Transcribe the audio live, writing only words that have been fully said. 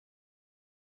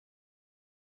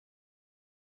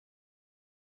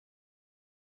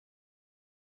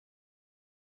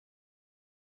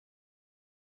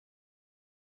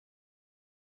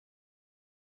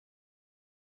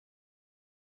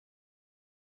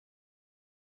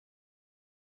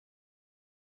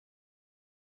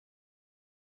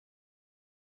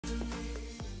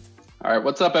All right,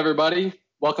 what's up, everybody?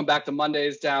 Welcome back to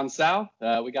Mondays Down South.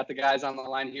 We got the guys on the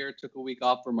line here. Took a week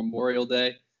off for Memorial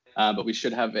Day, but we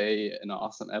should have an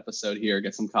awesome episode here.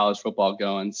 Get some college football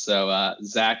going. So,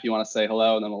 Zach, you want to say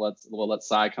hello, and then we'll let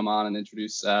Cy come on and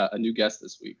introduce a new guest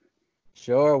this week.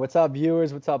 Sure. What's up,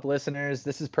 viewers? What's up, listeners?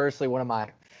 This is personally one of my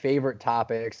favorite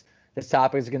topics. This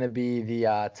topic is going to be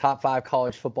the top 5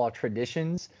 college football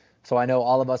traditions. So I know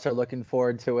all of us are looking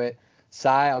forward to it.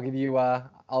 Cy, I'll give you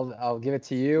I'll give it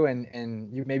to you, and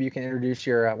maybe you can introduce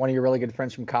your one of your really good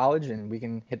friends from college, and we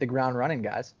can hit the ground running,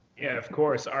 guys. Yeah, of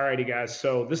course. All righty, guys.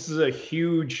 So this is a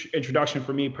huge introduction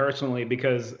for me personally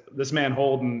because this man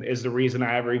Holden is the reason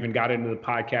I ever even got into the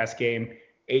podcast game.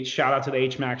 Shout out to the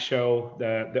HMAC show,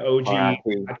 the OG.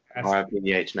 RIP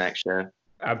the HMAC show.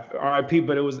 RIP,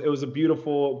 but it was a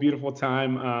beautiful, beautiful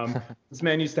time. This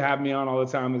man used to have me on all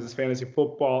the time as his fantasy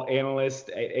football analyst.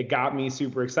 It got me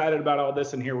super excited about all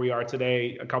this, and here we are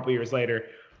today, a couple years later.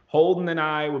 Holden and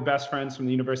I were best friends from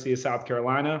the University of South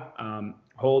Carolina.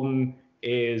 Holden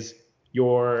is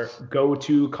your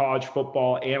go-to college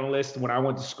football analyst. When I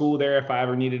went to school there, if I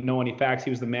ever needed to know any facts,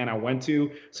 he was the man I went to.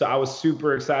 So I was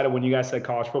super excited when you guys said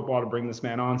college football to bring this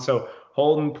man on. So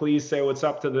Holden, please say what's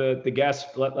up to the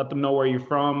guests. Let them know where you're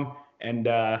from, and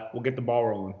we'll get the ball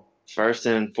rolling. First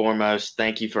and foremost,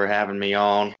 thank you for having me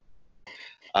on.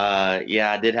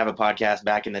 I did have a podcast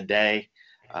back in the day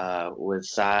with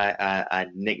Cy. I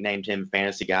nicknamed him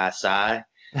Fantasy Guy Cy.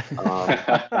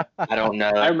 I don't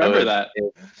know. I remember that.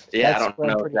 I don't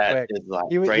know if that is like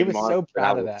he was so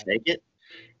proud of that. Take it.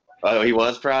 Oh, he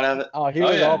was proud of it? Oh, he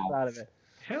was all proud of it.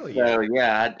 Hell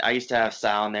yeah. So, I used to have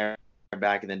Cy on there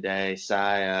back in the day.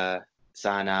 Cy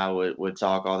and I would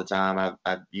talk all the time.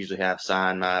 I usually have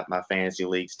Cy in my fantasy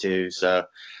leagues too. So,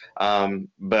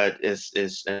 but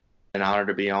it's an honor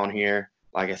to be on here.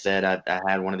 Like I said, I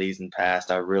had one of these in the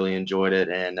past. I really enjoyed it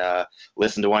and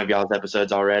listened to one of y'all's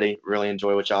episodes already. Really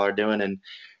enjoy what y'all are doing and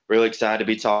really excited to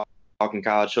be talking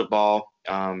college football.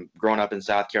 Growing up in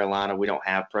South Carolina, we don't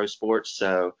have pro sports,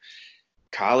 so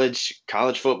college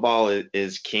football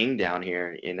is king down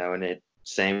here, and it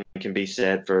same can be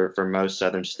said for most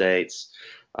southern states.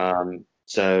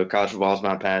 So college football is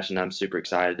my passion. I'm super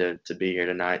excited to be here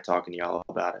tonight talking to y'all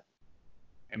about it.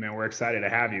 Hey man, we're excited to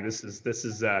have you. This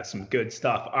is some good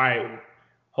stuff. All right,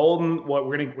 Holden,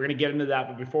 we're gonna get into that,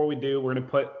 but before we do, we're gonna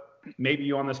put maybe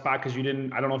you on the spot because I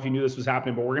don't know if you knew this was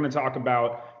happening, but we're gonna talk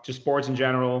about just sports in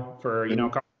general for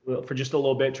for just a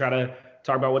little bit. Try to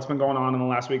talk about what's been going on in the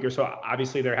last week or so.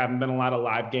 Obviously, there haven't been a lot of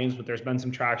live games, but there's been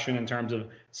some traction in terms of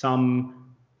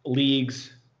some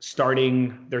leagues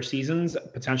starting their seasons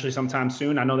potentially sometime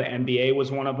soon. I know the NBA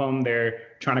was one of them. They're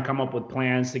trying to come up with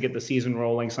plans to get the season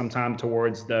rolling sometime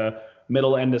towards the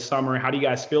middle end of summer. How do you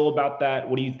guys feel about that?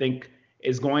 What do you think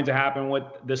is going to happen with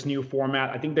this new format?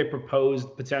 I think they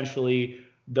proposed potentially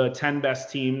the 10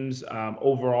 best teams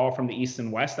overall from the East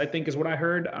and West, I think is what I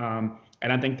heard.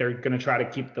 And I think they're going to try to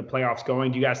keep the playoffs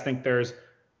going. Do you guys think there's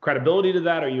credibility to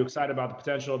that? Are you excited about the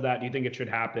potential of that? Do you think it should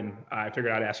happen? I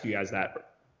figured I'd ask you guys that.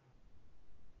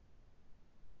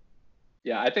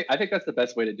 Yeah, I think that's the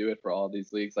best way to do it for all of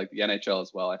these leagues. Like the NHL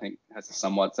as well, I think has a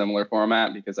somewhat similar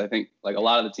format because I think like a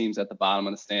lot of the teams at the bottom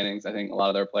of the standings, I think a lot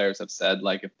of their players have said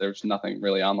like if there's nothing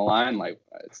really on the line, like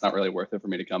it's not really worth it for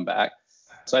me to come back.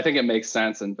 So I think it makes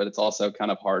sense, but it's also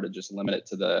kind of hard to just limit it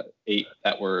to the 8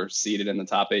 that were seeded in the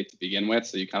top 8 to begin with.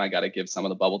 So you kind of got to give some of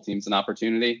the bubble teams an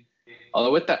opportunity.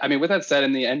 Although with that said,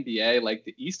 in the NBA, like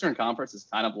the Eastern Conference is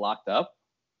kind of locked up.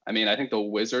 I mean, I think the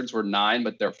Wizards were 9,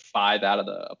 but they're 5 out of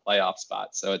the playoff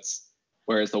spot. So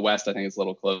whereas the West, I think is a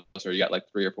little closer. You got like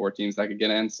 3 or 4 teams that could get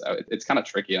in. So it's kind of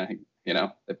tricky. And I think,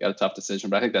 they've got a tough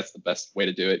decision, but I think that's the best way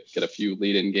to do it. Get a few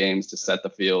lead-in games to set the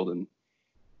field and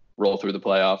roll through the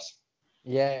playoffs.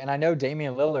 Yeah, and I know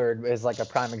Damian Lillard is like a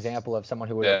prime example of someone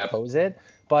who would oppose it.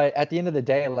 But at the end of the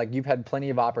day, like you've had plenty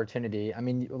of opportunity. I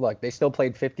mean, look, they still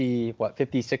played 50,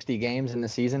 60 games in the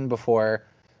season before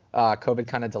COVID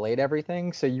kind of delayed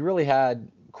everything. So you really had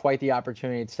quite the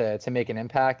opportunity to make an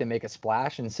impact and make a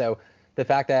splash. And so the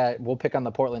fact that we'll pick on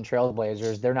the Portland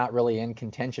Trailblazers, they're not really in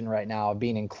contention right now of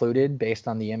being included based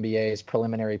on the NBA's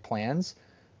preliminary plans.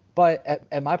 But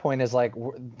at my point is like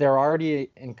they're already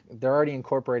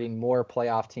incorporating more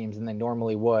playoff teams than they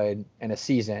normally would in a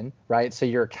season, right? So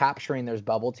you're capturing those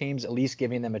bubble teams, at least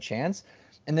giving them a chance.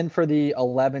 And then for the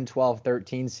 11, 12,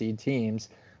 13 seed teams,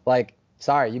 like,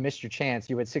 sorry, you missed your chance.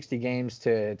 You had 60 games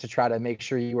to try to make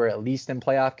sure you were at least in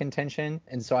playoff contention.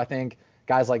 And so I think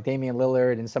guys like Damian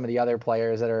Lillard and some of the other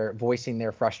players that are voicing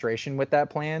their frustration with that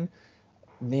plan,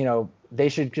 they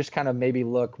should just kind of maybe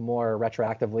look more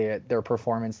retroactively at their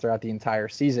performance throughout the entire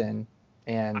season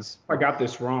And I got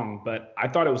this wrong, but I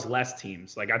thought it was less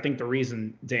teams. Like I think the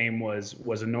reason Dame was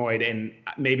annoyed, and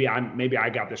maybe I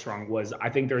got this wrong, was I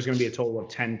think there's going to be a total of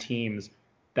 10 teams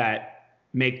that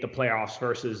make the playoffs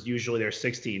versus usually there's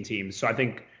 16 teams. So I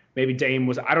think maybe Dame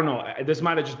was, I don't know. This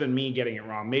might have just been me getting it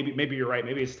wrong. Maybe you're right.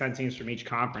 Maybe it's 10 teams from each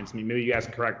conference. I mean, maybe you guys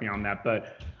can correct me on that.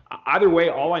 But either way,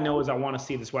 all I know is I want to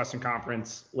see this Western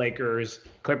Conference Lakers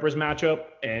Clippers matchup,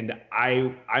 and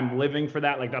I'm living for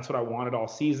that. Like that's what I wanted all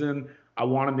season. I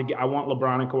want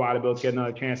LeBron and Kawhi to both get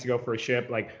another chance to go for a ship.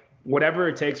 Like whatever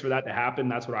it takes for that to happen,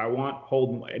 that's what I want.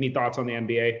 Holden, any thoughts on the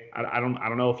NBA? I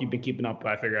don't know if you've been keeping up,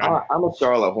 but I figured I'm a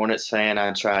Charlotte Hornets fan.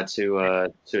 I try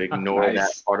to ignore Nice.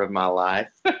 that part of my life.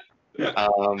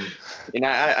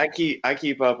 I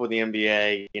keep up with the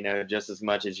NBA, just as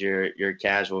much as you're a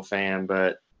casual fan,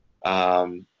 but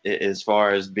as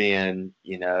far as being,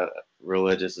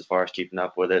 religious, as far as keeping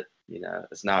up with it,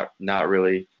 it's not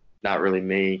really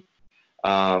me.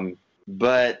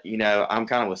 But I'm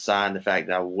kind of with Sign the fact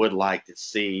that I would like to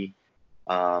see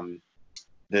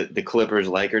the Clippers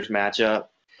Lakers matchup,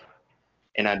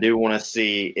 and I do want to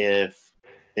see if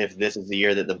this is the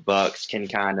year that the Bucks can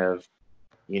kind of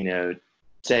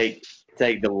take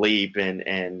the leap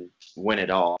and win it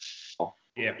all.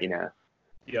 Yeah.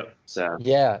 Yep. So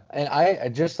yeah, and I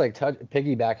just like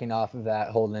piggybacking off of that,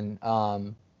 Holden.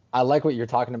 I like what you're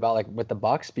talking about, like with the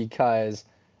Bucks, because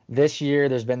this year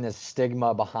there's been this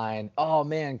stigma behind, oh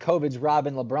man, COVID's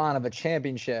robbing LeBron of a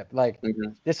championship. Like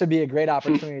this would be a great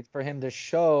opportunity for him to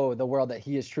show the world that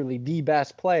he is truly the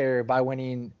best player by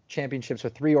winning championships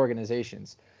with 3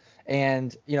 organizations.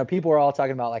 And people are all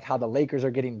talking about like how the Lakers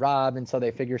are getting robbed until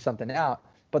they figure something out.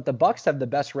 But the Bucks have the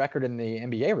best record in the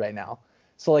NBA right now.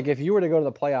 So like if you were to go to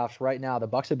the playoffs right now, the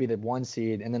Bucks would be the 1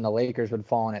 seed, and then the Lakers would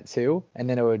fall in at 2, and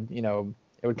then it would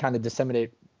kind of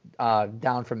disseminate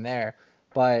down from there.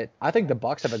 But I think the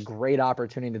Bucks have a great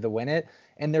opportunity to win it.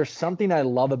 And there's something I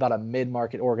love about a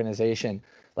mid-market organization.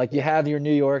 Like you have your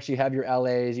New Yorks, you have your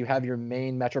LAs, you have your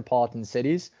main metropolitan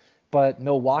cities. But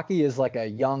Milwaukee is like a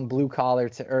young blue collar,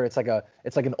 it's like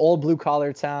an old blue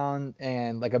collar town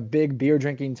and like a big beer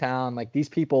drinking town. Like these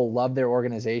people love their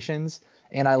organizations,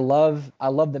 and I love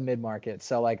the mid-market.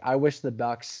 So like I wish the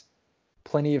Bucks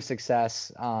plenty of success,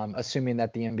 assuming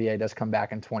that the NBA does come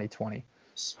back in 2020.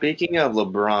 Speaking of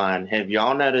LeBron, have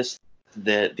y'all noticed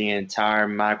that the entire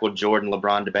Michael Jordan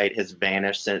LeBron debate has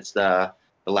vanished since the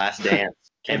Last Dance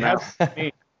came out?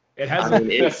 It has.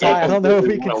 I don't know if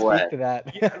we can speak to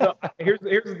that. Here's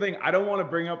the thing. I don't want to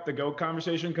bring up the GOAT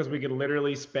conversation because we could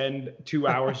literally spend 2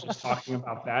 hours just talking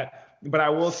about that. But I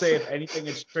will say, if anything,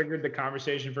 it's triggered the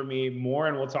conversation for me more,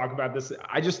 and we'll talk about this.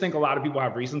 I just think a lot of people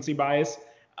have recency bias.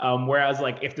 Whereas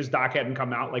like if this doc hadn't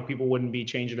come out, like people wouldn't be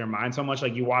changing their mind so much.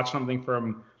 Like you watch something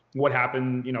from what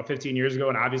happened, 15 years ago,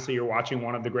 and obviously you're watching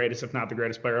one of the greatest, if not the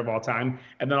greatest player of all time.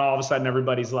 And then all of a sudden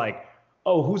everybody's like,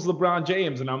 oh, who's LeBron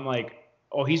James? And I'm like,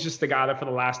 oh, he's just the guy that for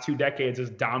the last 2 decades has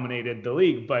dominated the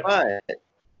league. But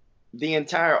the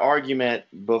entire argument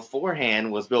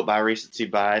beforehand was built by recency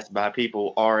bias by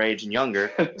people our age and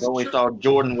younger. They only saw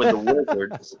Jordan with the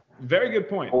Wizards. Very good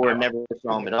point. Or never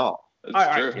saw him at all.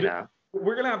 That's true.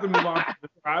 We're going to have to move on.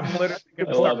 I'm literally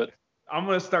I'm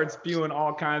going to start spewing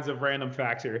all kinds of random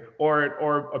facts here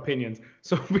or opinions.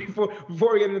 So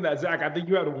before we get into that, Zach, I think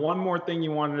you had one more thing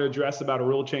you wanted to address about a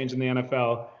rule change in the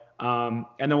NFL, and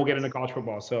then we'll get into college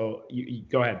football. So you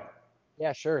go ahead.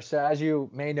 Yeah, sure. So as you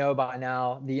may know by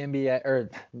now, the NBA or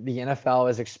the NFL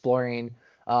is exploring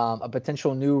a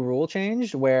potential new rule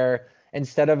change where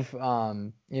instead of,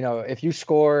 if you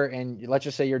score and let's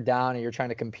just say you're down and you're trying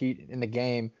to compete in the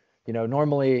game,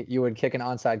 normally you would kick an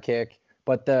onside kick,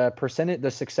 but the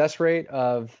success rate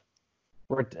of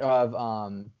winning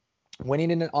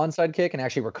an onside kick and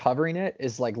actually recovering it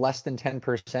is like less than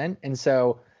 10%. And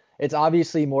so it's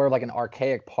obviously more of like an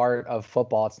archaic part of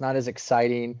football. It's not as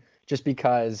exciting just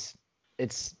because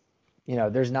it's,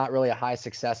 there's not really a high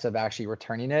success of actually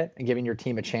returning it and giving your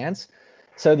team a chance.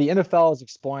 So the NFL is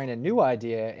exploring a new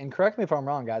idea, and correct me if I'm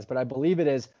wrong, guys, but I believe it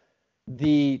is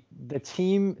the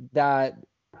team that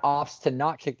opts to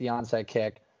not kick the onside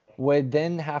kick would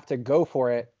then have to go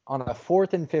for it on a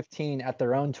 4th and 15 at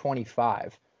their own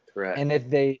 25. Correct. And if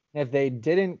they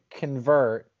didn't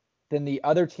convert, then the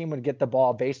other team would get the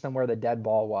ball based on where the dead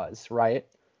ball was, right?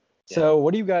 Yeah. So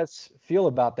what do you guys feel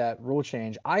about that rule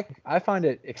change? I find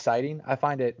it exciting. I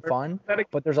find it fun,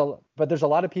 but there's a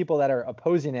lot of people that are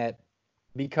opposing it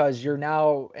because you're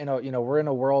now we're in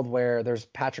a world where there's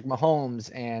Patrick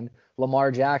Mahomes and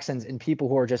Lamar Jacksons and people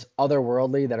who are just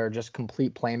otherworldly that are just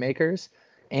complete playmakers,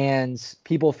 and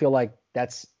people feel like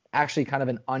that's actually kind of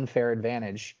an unfair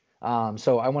advantage.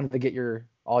 So I wanted to get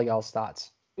all y'all's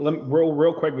thoughts.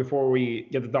 real quick before we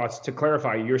get the thoughts, to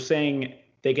clarify, you're saying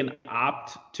they can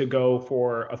opt to go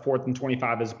for a 4th and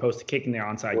 25 as opposed to kicking the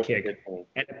onside kick.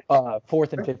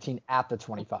 4th and 15 at the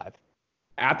 25.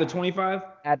 At the 25?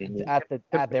 At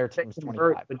their team's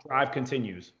 25. The drive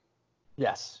continues.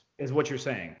 Yes. Is what you're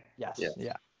saying. Yes.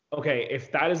 Yeah. Okay,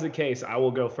 if that is the case, I will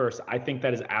go first. I think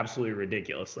that is absolutely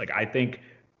ridiculous. Like I think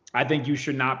you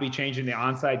should not be changing the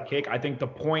onside kick. I think the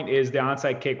point is the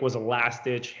onside kick was a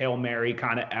last-ditch Hail Mary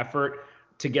kind of effort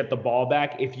to get the ball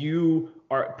back. If you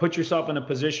put yourself in a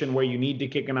position where you need to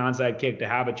kick an onside kick to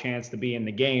have a chance to be in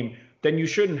the game, then you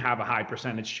shouldn't have a high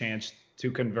percentage chance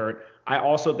to convert. I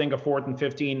also think a 4th and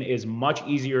 15 is much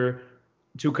easier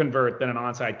to convert than an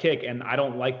onside kick. And I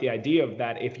don't like the idea of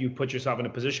that if you put yourself in a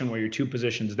position where you're 2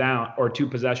 possessions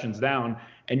down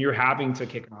and you're having to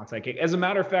kick an onside kick. As a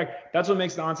matter of fact, that's what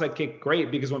makes the onside kick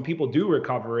great, because when people do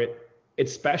recover it,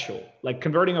 it's special. Like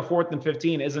converting a 4th and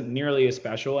 15 isn't nearly as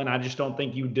special, and I just don't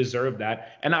think you deserve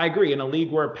that. And I agree, in a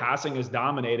league where passing is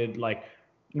dominated, like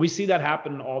we see that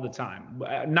happen all the time.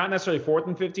 Not necessarily 4th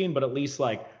and 15, but at least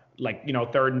like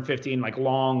 3rd and 15, like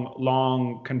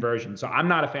long conversion. So I'm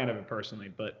not a fan of it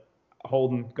personally, but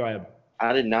Holden, go ahead.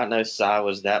 I did not know Cy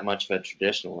was that much of a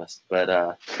traditionalist,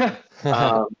 but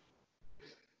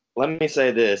let me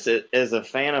say this. As a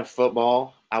fan of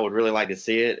football, I would really like to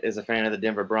see it. As a fan of the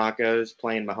Denver Broncos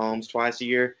playing Mahomes twice a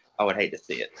year, I would hate to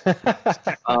see it.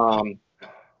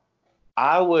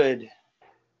 I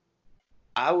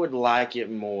would like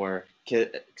it more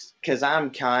because I'm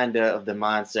kind of the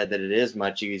mindset that it is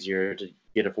much easier to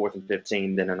get a 4th and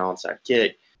 15 than an onside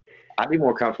kick. I'd be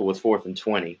more comfortable with 4th and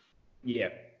 20. Yeah.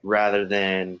 Rather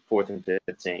than 4th and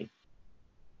 15.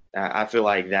 I feel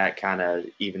like that kind of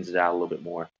evens it out a little bit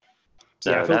more.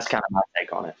 So yeah, that's kind of my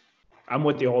take on it. I'm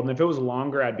with you, Holden. If it was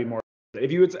longer, I'd be more.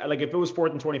 If it was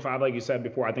 4th and 25, like you said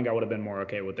before, I think I would have been more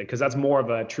okay with it, because that's more of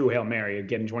a true Hail Mary of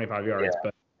getting 25 yards. Yeah.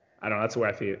 But I don't know. That's the way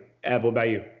I feel. Ed, what about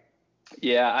you?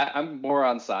 Yeah, I'm more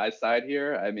on Cy's side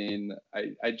here. I mean,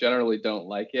 I generally don't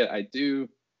like it. I do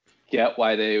get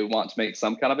why they want to make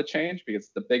some kind of a change, because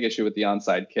the big issue with the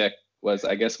onside kick was,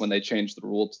 I guess, when they changed the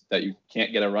rule that you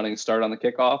can't get a running start on the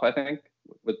kickoff, I think,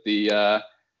 with the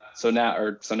so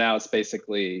now it's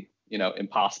basically,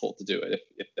 impossible to do it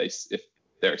if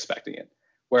they're expecting it.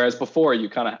 Whereas before, you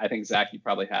kind of, I think, Zach, you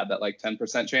probably had that like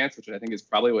 10% chance, which I think is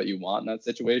probably what you want in that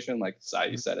situation. Like Cy,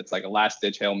 you said, it's like a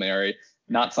last-ditch Hail Mary,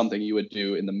 not something you would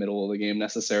do in the middle of the game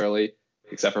necessarily,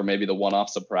 except for maybe the one-off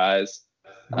surprise,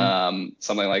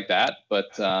 something like that.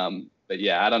 But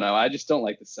yeah, I don't know. I just don't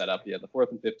like the setup. Yeah, the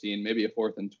 4th and 15, maybe a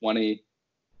 4th and 20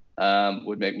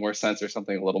 would make more sense, or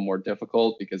something a little more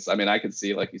difficult, because, I mean, I could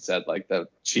see, like you said, like the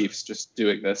Chiefs just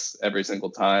doing this every single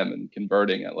time and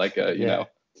converting at like a,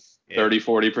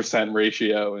 30-40%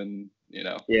 ratio, and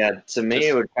Yeah, to me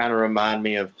it would kind of remind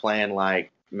me of playing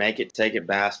like make it take it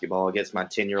basketball against my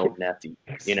 10-year-old nephew.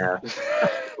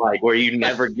 Like where you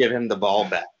never give him the ball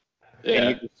back, and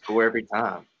you can score every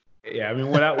time. Yeah, I mean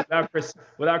without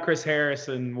Chris Harris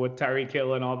and with Tyreek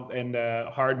Hill and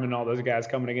Hardman and all those guys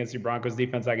coming against your Broncos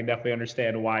defense, I can definitely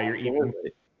understand why you're even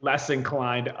less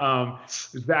inclined.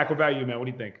 Zach, what about you, man? What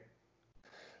do you think?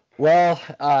 Well,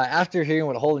 after hearing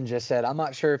what Holden just said, I'm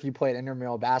not sure if you played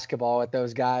intramural basketball with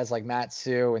those guys like Matt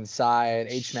Sue and Cy and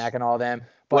H-Mac and all them.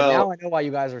 But now I know why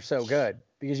you guys are so good,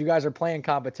 because you guys are playing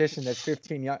competition that's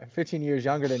 15 years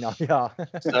younger than y'all.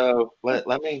 So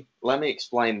let me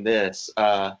explain this,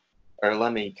 or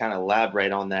let me kind of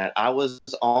elaborate on that. I was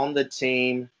on the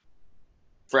team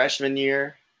freshman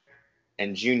year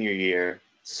and junior year,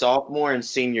 sophomore and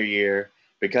senior year.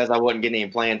 Because I wasn't getting any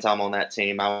playing time on that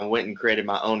team, I went and created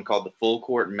my own called the Full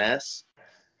Court Mess.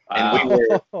 And we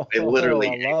were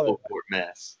literally a full court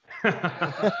mess.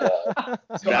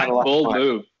 Bold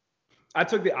move. I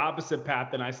took the opposite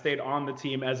path, and I stayed on the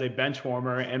team as a bench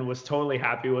warmer and was totally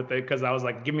happy with it, because I was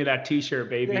like, give me that T-shirt,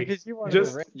 baby.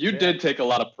 Yeah, you did take a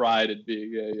lot of pride in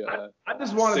being I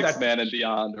just wanted six man and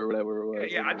beyond or whatever it was.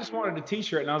 Yeah, I just wanted a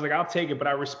T-shirt, and I was like, I'll take it, but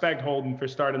I respect Holden for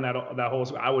starting that whole.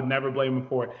 I would never blame him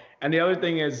for it. And the other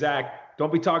thing is, Zach,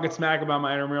 don't be talking smack about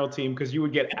my intramural team, because you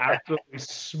would get absolutely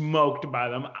smoked by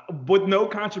them with no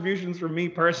contributions from me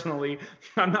personally.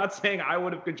 I'm not saying I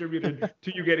would have contributed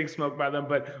to you getting smoked by them,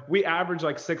 but we average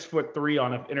like 6'3"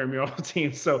 on an intramural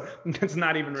team, so it's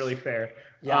not even really fair.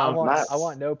 Yeah, I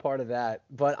want no part of that.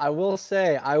 But I will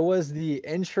say I was the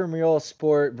intramural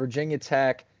sport Virginia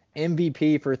Tech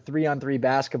MVP for 3-on-3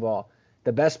 basketball.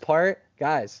 The best part,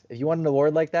 guys, if you want an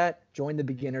award like that, join the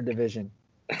beginner division.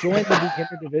 Join the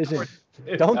beginner division.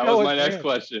 Don't that go was my next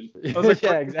question.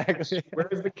 Yeah, exactly.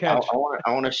 Where's the catch? I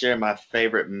want to share my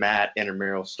favorite Matt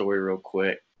intramural story real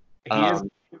quick. He is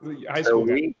high school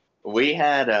guy. we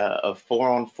had a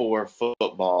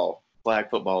 4-on-4 flag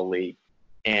football league,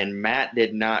 and Matt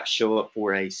did not show up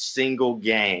for a single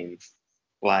game,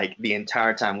 like the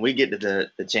entire time. We get to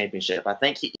the championship. I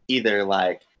think he either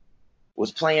like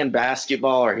was playing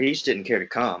basketball or he just didn't care to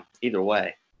come. Either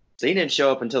way, so he didn't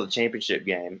show up until the championship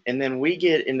game. And then we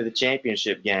get into the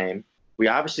championship game. We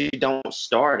obviously don't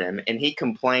start him, and he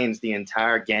complains the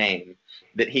entire game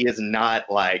that he is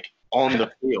not like on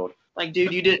the field. Like,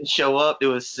 dude, you didn't show up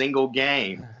to a single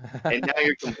game, and now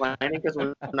you're complaining because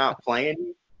we're not playing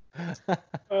you.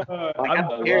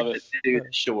 I'm here to do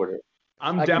this shorter.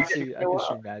 I can see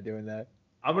Matt doing that.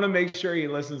 I'm gonna make sure he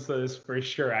listens to this for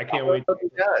sure. I can't wait.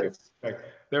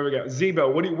 There we go.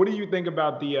 Zebo, what do you think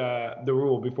about the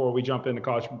rule before we jump into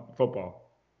college football?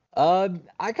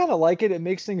 I kind of like it. It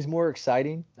makes things more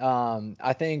exciting.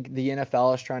 I think the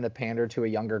NFL is trying to pander to a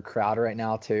younger crowd right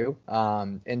now too.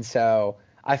 And so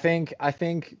I think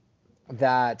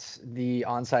that the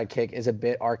onside kick is a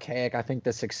bit archaic. I think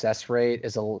the success rate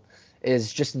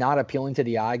is just not appealing to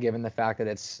the eye, given the fact that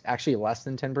it's actually less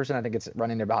than 10%. I think it's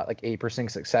running about like 8%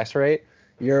 success rate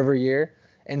year over year.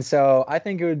 And so I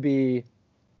think it would be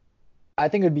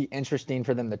interesting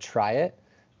for them to try it.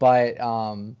 But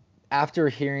after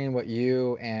hearing what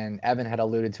you and Evan had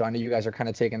alluded to, I know you guys are kind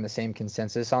of taking the same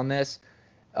consensus on this.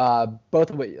 Both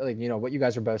of what you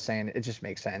guys are both saying, it just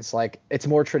makes sense. Like, it's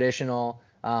more traditional.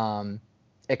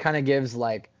 It kind of gives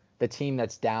like the team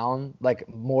that's down like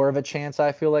more of a chance,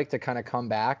 I feel like, to kind of come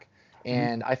back.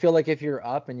 And I feel like if you're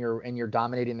up and you're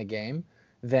dominating the game,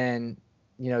 then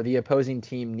the opposing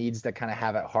team needs to kind of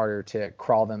have it harder to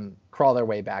crawl their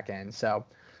way back in. So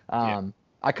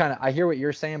I hear what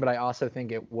you're saying, but I also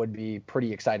think it would be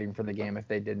pretty exciting for the game if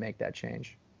they did make that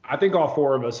change. I think all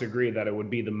four of us agree that it would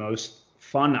be the most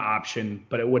fun option,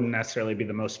 but it wouldn't necessarily be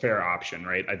the most fair option,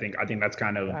 right? I think that's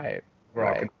kind of right. We're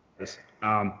all consensus.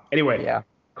 Anyway,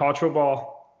 college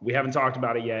football, we haven't talked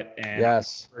about it yet, and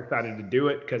we're excited to do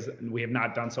it because we have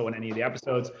not done so in any of the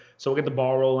episodes. So we'll get the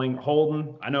ball rolling.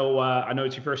 Holden, I know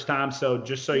it's your first time, so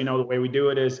just so you know, the way we do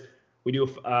it is we do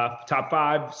top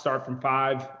five, start from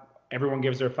 5. Everyone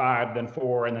gives their 5, then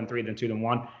 4, and then 3, then 2, then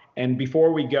 1. And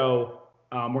before we go,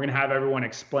 we're going to have everyone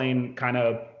explain kind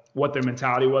of what their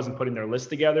mentality was in putting their list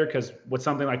together, because with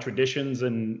something like traditions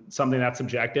and something that's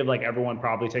subjective, like everyone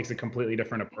probably takes a completely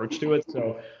different approach to it.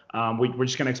 So we're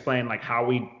just going to explain like how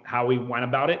we went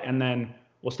about it, and then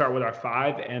we'll start with our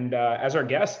 5. And as our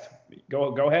guest,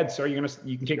 go ahead, sir. You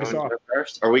can kick us off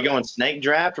first. Are we going snake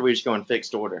draft, or are we just going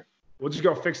fixed order? We'll just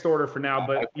go fixed order for now,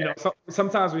 but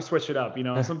sometimes we switch it up.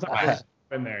 Sometimes it's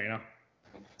in there.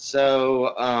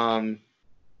 So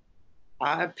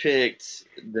I picked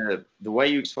the way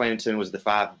you explained it to me was the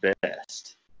 5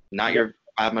 best, not your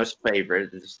 5 most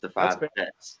favorite. It's the 5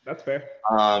 best. That's fair.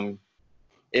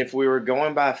 If we were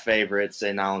going by favorites,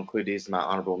 and I'll include these in my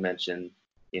honorable mention,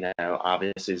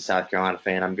 obviously the South Carolina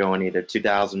fan, I'm going either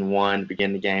 2001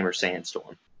 begin the game or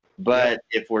Sandstorm. But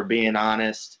if we're being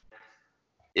honest,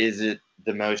 is it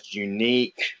the most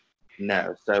unique?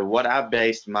 No. So what I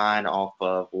based mine off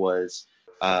of was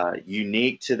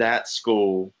unique to that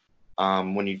school.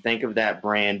 When you think of that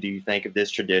brand, do you think of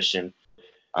this tradition?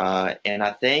 And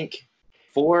I think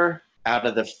 4 out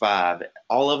of the 5,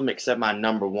 all of them except my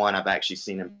number 1, I've actually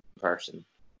seen in person.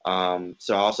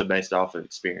 So also based off of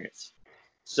experience.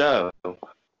 So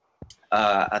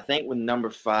I think with number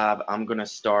 5, I'm going to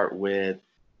start with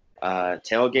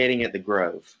tailgating at the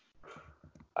Grove.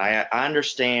 I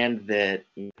understand that,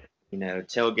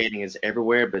 tailgating is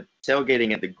everywhere, but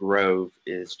tailgating at the Grove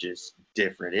is just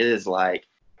different.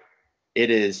 It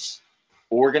is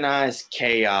organized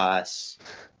chaos,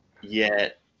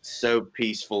 yet so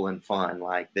peaceful and fun.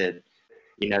 Like that,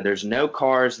 there's no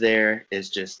cars there. It's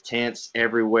just tents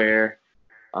everywhere.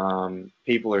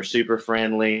 People are super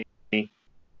friendly,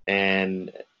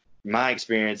 and my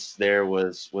experience there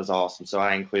was awesome. So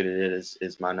I included it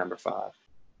as my number 5.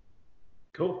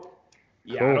 Cool.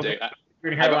 Yeah, cool.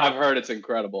 I've heard it's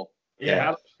incredible.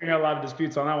 Yeah, I got a lot of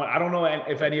disputes on that one. I don't know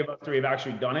if any of us 3 have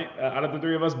actually done it out of the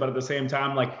 3 of us, but at the same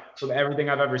time, like from everything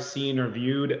I've ever seen or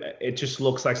viewed, it just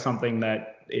looks like something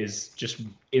that is just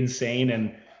insane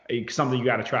and something you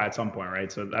got to try at some point, right?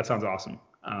 So that sounds awesome.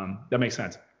 That makes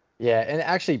sense. Yeah, and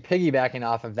actually piggybacking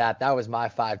off of that was my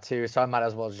 5 too, so I might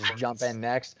as well just jump in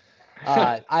next.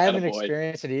 I haven't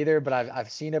experienced it either, but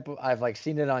I've seen it. I've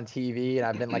seen it on TV, and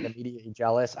I've been like immediately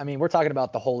jealous. I mean, we're talking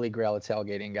about the holy grail of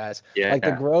tailgating, guys. Yeah. Like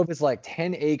the Grove is like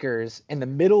 10 acres in the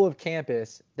middle of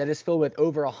campus that is filled with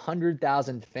over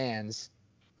 100,000 fans,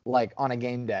 like on a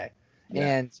game day.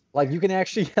 Yeah. And like you can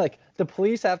actually like the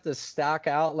police have to stock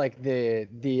out like the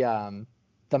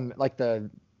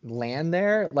land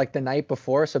there like the night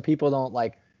before, so people don't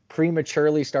like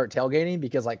prematurely start tailgating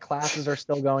because like classes are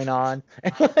still going on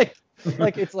and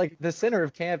like it's like the center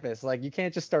of campus. Like you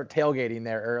can't just start tailgating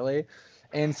there early.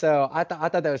 And so I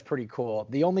thought that was pretty cool.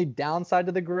 The only downside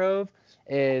to the Grove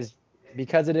is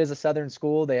because it is a Southern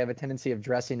school, they have a tendency of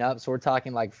dressing up. So we're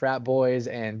talking like frat boys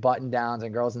and button downs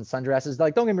and girls in sundresses.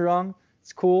 Like, don't get me wrong,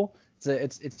 it's cool.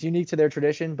 It's unique to their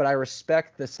tradition, but I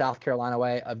respect the South Carolina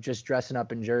way of just dressing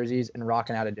up in jerseys and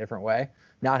rocking out a different way,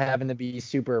 not having to be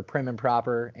super prim and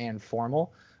proper and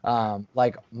formal,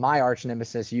 like my arch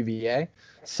nemesis UVA.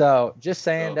 So just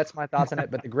saying, that's my thoughts on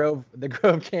it. But the Grove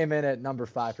came in at number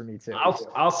 5 for me too.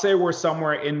 I'll say we're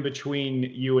somewhere in between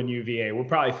you and UVA. We're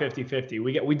probably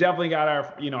 50-50. We definitely got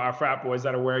our frat boys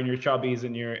that are wearing your chubbies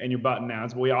and your button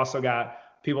downs, but we also got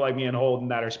people like me and Holden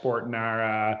that are sporting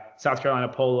our South Carolina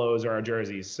polos or our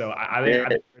jerseys. So I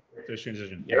think it's a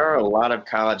transition. There are a lot of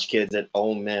college kids at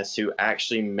Ole Miss who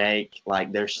actually make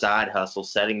like their side hustle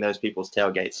setting those people's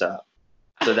tailgates up.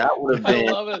 So that would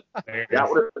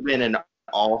have been an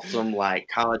awesome like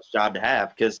college job to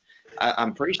have, because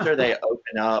I'm pretty sure they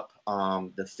open up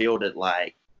the field at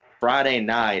like Friday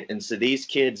night, and so these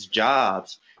kids'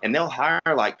 jobs, and they'll hire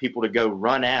like people to go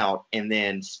run out and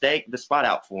then stake the spot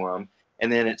out for them.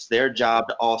 And then it's their job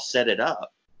to all set it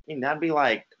up. I mean, that'd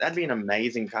be an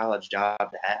amazing college job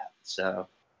to have. So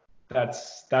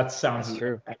that sounds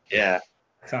true. Yeah,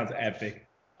 sounds epic.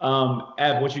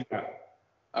 Ed, what you got?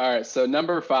 All right, so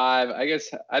number 5, I guess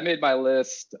I made my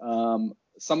list.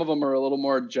 Some of them are a little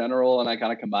more general, and I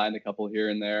kind of combined a couple here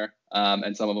and there.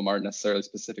 And some of them aren't necessarily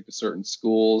specific to certain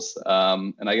schools.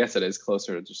 And I guess it is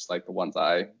closer to just like the ones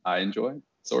I enjoy,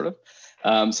 sort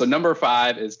of. So number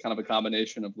 5 is kind of a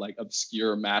combination of like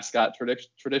obscure mascot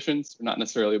traditions, not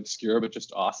necessarily obscure, but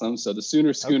just awesome. So the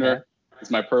Sooner Schooner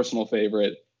is my personal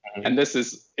favorite. And this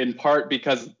is in part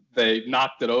because they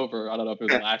knocked it over. I don't know if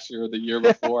it was last year or the year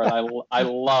before. And I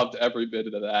loved every bit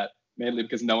of that, mainly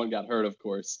because no one got hurt, of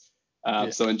course.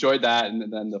 So enjoyed that.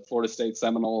 And then the Florida State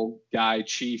Seminole guy,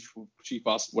 Chief,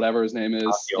 whatever his name is,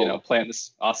 Osceola. Planting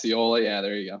this Osceola. Yeah,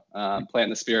 there you go. Planting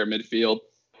the spear at midfield.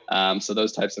 So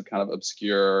those types of kind of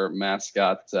obscure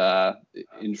mascot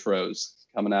intros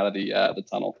coming out of the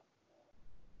tunnel.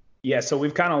 Yeah, so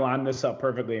we've kind of lined this up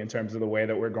perfectly in terms of the way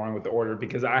that we're going with the order,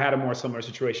 because I had a more similar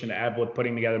situation to Ed with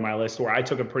putting together my list where I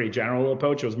took a pretty general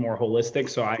approach. It was more holistic.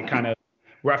 So I kind of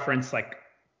referenced like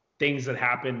things that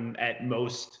happen at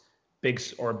most big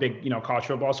college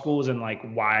football schools and like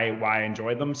why I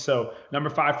enjoyed them. So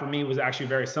number 5 for me was actually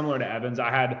very similar to Evan's.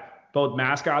 I had both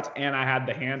mascots and I had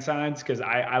the hand signs, because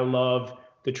I love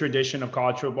the tradition of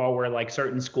college football where like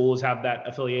certain schools have that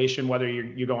affiliation, whether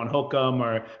you go on Hook'em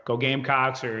or go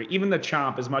Gamecocks or even the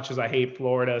Chomp, as much as I hate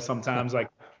Florida sometimes. Like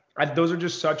those are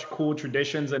just such cool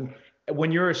traditions. And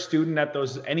when you're a student at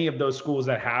any of those schools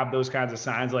that have those kinds of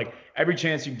signs, like every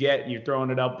chance you get, you're throwing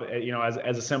it up, as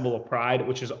a symbol of pride,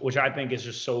 which I think is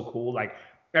just so cool. Like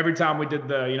every time we did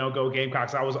the, go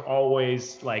Gamecocks, I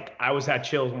always had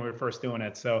chills when we were first doing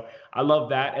it. So I love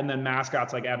that. And then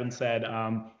mascots, like Evan said,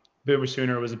 Boomer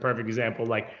Sooner was a perfect example.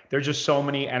 Like there's just so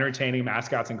many entertaining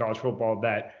mascots in college football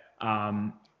that,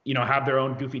 have their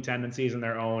own goofy tendencies and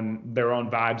their own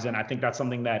vibes. And I think that's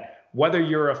something that, whether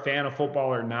you're a fan of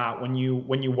football or not, when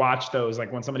you watch those,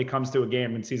 like when somebody comes to a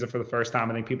game and sees it for the first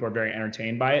time, I think people are very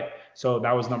entertained by it. So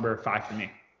that was number 5 for me.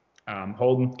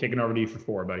 Holden, kicking over to you for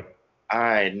 4, buddy. All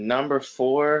right, number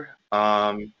 4.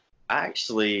 I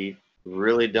actually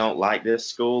really don't like this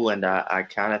school, and I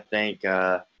kind of think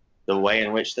the way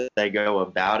in which they go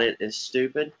about it is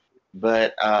stupid.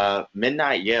 But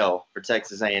Midnight Yell for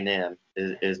Texas A&M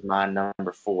is my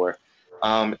number 4.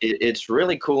 It's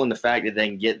really cool in the fact that they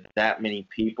can get that many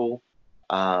people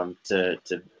to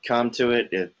come to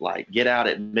it, like get out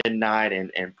at midnight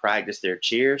and practice their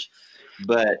cheers.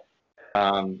 But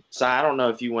so I don't know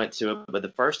if you went to it, but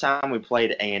the first time we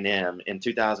played A&M in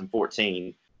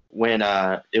 2014, when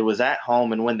it was at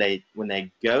home, and when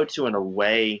they go to an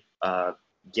away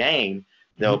game,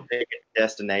 they'll pick a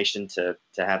destination to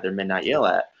have their Midnight Yell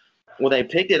at. Well, they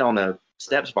picked it on the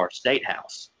steps of our state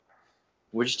house,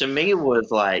 which to me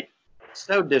was like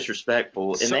so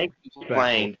disrespectful. And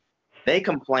they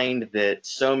complained that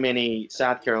so many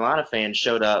South Carolina fans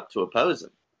showed up to oppose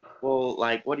them. Well,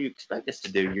 like, what do you expect us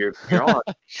to do? You're on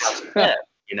a step,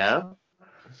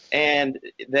 And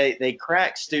they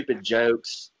crack stupid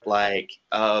jokes like,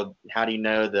 how do you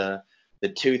know the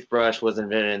toothbrush was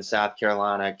invented in South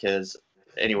Carolina because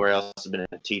anywhere else has been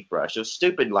a teeth brush? It was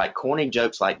stupid, like corny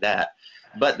jokes like that.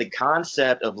 But the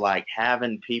concept of like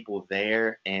having people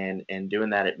there and doing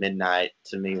that at midnight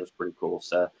to me was pretty cool.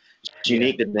 So it's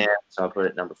unique to them. So I'll put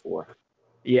it number 4.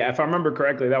 Yeah, if I remember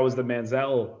correctly, that was the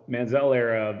Manziel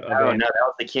era of Oh no, that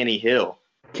was the Kenny Hill.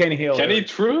 Kenny Hill. Kenny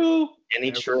True.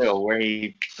 Kenny Trill, where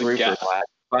he threw for like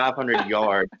 500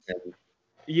 yards and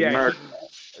yeah,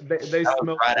 they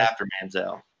smoked right after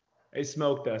Manziel. They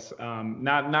smoked us.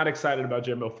 Not excited about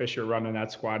Jimbo Fisher running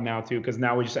that squad now too, because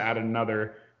now we just added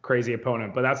another crazy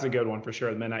opponent. But that's a good one for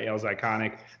sure. The Midnight Yell's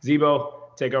iconic.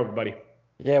 Zebo, take over, buddy.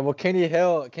 Yeah, well, Kenny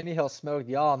Hill smoked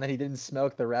y'all, and then he didn't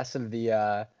smoke the rest of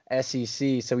the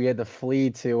SEC, so we had to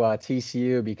flee to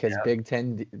TCU because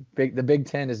the Big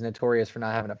Ten is notorious for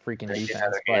not having a freaking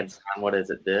defense. What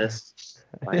is it? This?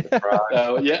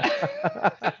 Oh yeah.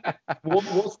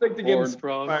 We'll stick to getting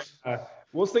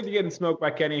we'll stick to getting smoked by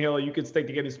Kenny Hill. You could stick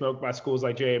to getting smoked by schools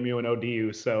like JMU and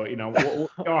ODU. So we'll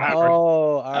all have.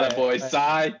 All right, boy,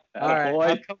 Cy. All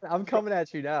right, I'm coming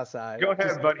at you now, Cy. Go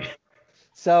ahead, buddy.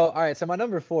 So, all right. So my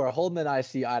number 4, Holden and I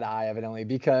see eye to eye, evidently,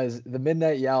 because the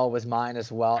Midnight Yell was mine as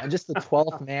well, and just the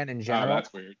 12th man in general. Oh,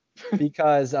 that's weird.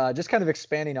 Because just kind of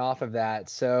expanding off of that,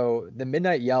 so the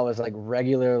Midnight Yell is like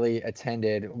regularly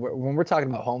attended when we're talking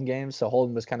about home games. So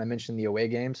Holden was kind of mentioning the away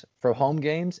games. For home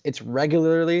games, it's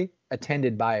regularly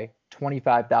attended by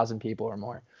 25,000 people or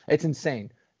more. It's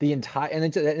insane. The entire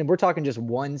and we're talking just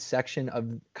one section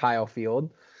of Kyle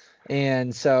Field,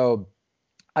 and so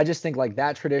I just think like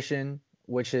that tradition,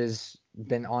 which has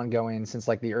been ongoing since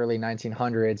like the early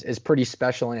 1900s, is pretty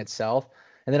special in itself.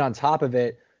 And then on top of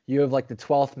it, you have like the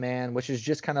 12th man, which is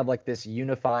just kind of like this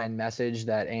unifying message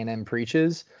that A&M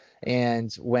preaches.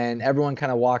 And when everyone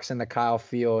kind of walks into Kyle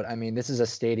Field, I mean, this is a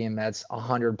stadium that's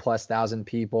 100,000+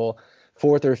 people,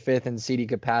 4th or 5th in seating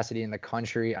capacity in the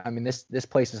country. I mean, this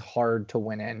place is hard to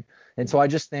win in. And so I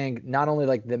just think not only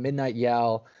like the Midnight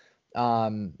Yell,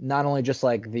 not only just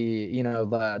like the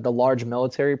the large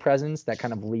military presence that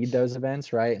kind of lead those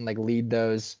events, right, and like lead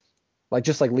those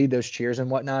cheers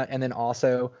and whatnot, and then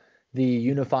also the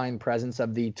unifying presence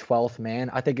of the 12th man,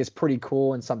 I think is pretty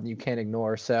cool and something you can't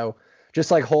ignore. So just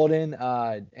like Holden,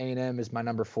 A&M is my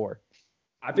number 4.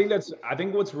 I think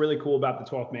what's really cool about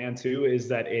the 12th man too is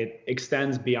that it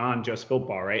extends beyond just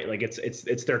football, right? Like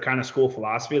it's their kind of school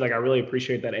philosophy. Like I really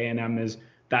appreciate that A&M is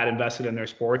that invested in their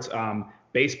sports.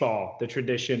 Baseball, the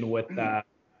tradition with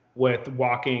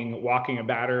walking a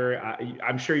batter.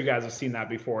 I'm sure you guys have seen that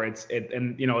before. It's the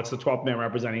 12th man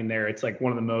representing there. It's like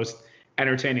one of the most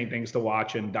entertaining things to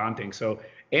watch and daunting. So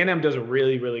A&M does a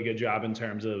really, really good job in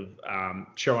terms of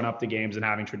showing up to games and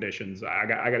having traditions. I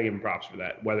got to give them props for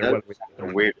that. Whether the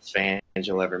weirdest fans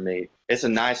you'll ever meet. It's the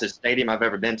nicest stadium I've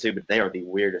ever been to, but they are the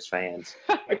weirdest fans.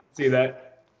 I can see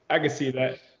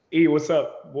that. E, what's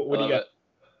up? What do you got?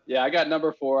 Yeah, I got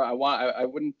number 4. I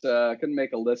couldn't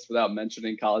make a list without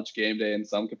mentioning College Game Day in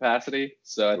some capacity.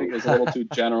 So I think it was a little too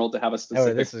general to have a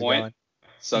specific point.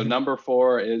 So number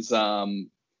 4 is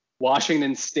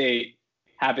Washington State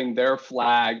having their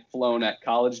flag flown at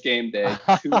College Game Day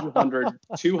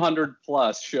 200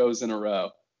 plus shows in a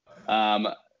row.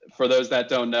 For those that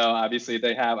don't know, obviously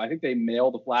I think they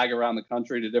mail the flag around the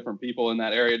country to different people in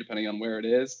that area, depending on where it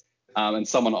is. And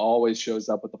someone always shows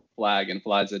up with the flag and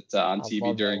flies it on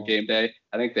TV during game day.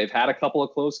 I think they've had a couple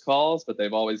of close calls, but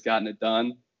they've always gotten it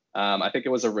done. I think it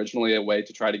was originally a way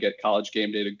to try to get College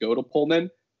Game Day to go to Pullman,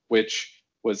 which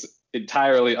was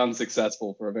entirely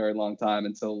unsuccessful for a very long time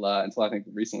until I think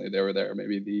recently they were there.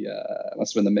 Maybe it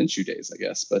must have been the Minshew days, I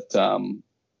guess. But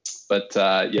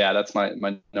yeah, that's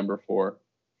my number 4.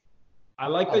 I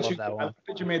like that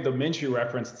you made the Minshew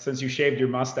reference since you shaved your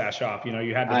mustache off.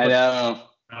 You had to. I know.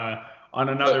 On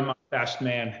another mustached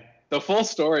man. The full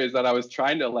story is that I was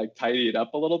trying to like tidy it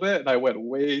up a little bit, and I went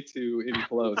way too in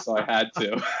close, so I had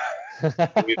to.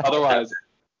 Otherwise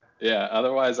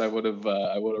I would have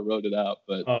wrote it out.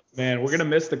 But oh man, we're gonna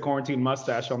miss the quarantine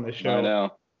mustache on this show.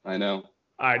 I know.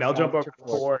 All right, I'll jump over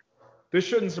forward. This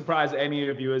shouldn't surprise any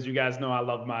of you, as you guys know. I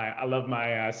love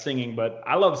my singing, but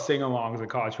I love sing-alongs in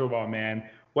college football, man.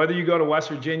 Whether you go to West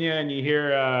Virginia and you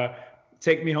hear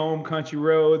Take Me Home, Country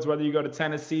Roads, whether you go to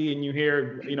Tennessee and you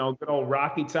hear, good old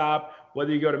Rocky Top,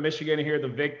 whether you go to Michigan and hear the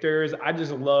Victors, I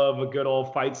just love a good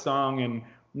old fight song and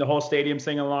the whole stadium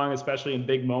sing along, especially in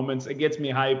big moments. It gets me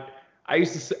hyped. I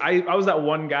was that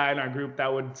one guy in our group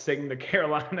that would sing the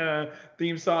Carolina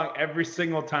theme song every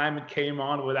single time it came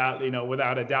on without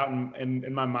a doubt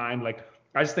in my mind. Like,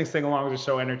 I just think sing-alongs are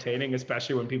so entertaining,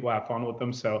 especially when people have fun with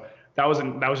them. So that was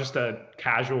just a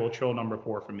casual chill number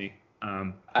 4 for me.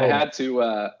 I had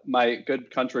to my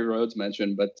good Country Roads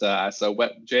mention, but so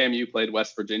JMU played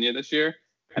West Virginia this year,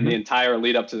 and the entire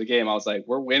lead up to the game, I was like,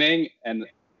 we're winning, and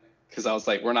because I was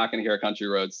like, we're not going to hear Country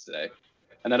Roads today.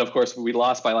 And then of course we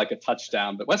lost by like a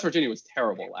touchdown, but West Virginia was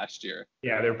terrible last year.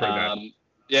 Yeah, they're pretty bad.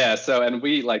 Yeah. So, and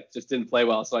we like just didn't play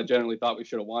well. So I generally thought we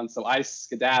should have won. So I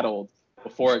skedaddled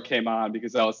before it came on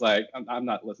because I was like, I'm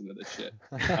not listening to this shit.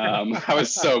 I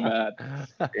was so mad.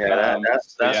 Yeah,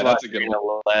 that's why a good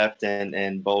one. Left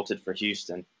and bolted for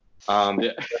Houston.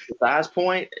 The size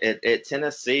point at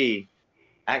Tennessee,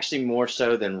 actually more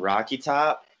so than Rocky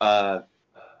Top. At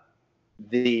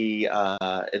the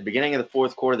beginning of the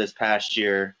fourth quarter this past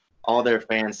year, all their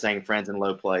fans sang "Friends in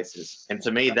Low Places," and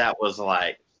to me that was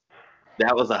a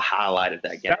highlight of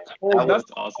that game.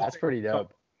 That's awesome. That's pretty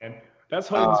dope. And that's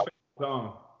Hogan's favorite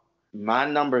song. My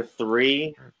number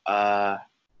 3,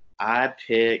 I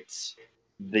picked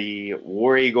the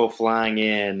War Eagle flying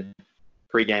in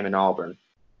pregame in Auburn.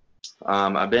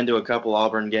 I've been to a couple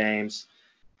Auburn games,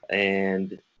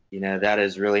 and that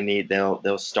is really neat.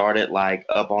 They'll start it like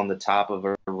up on the top of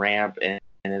a ramp, and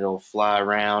it'll fly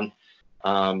around.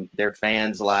 Their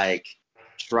fans like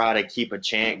try to keep a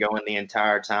chant going the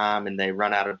entire time, and they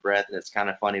run out of breath, and it's kind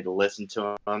of funny to listen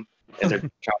to them. And they're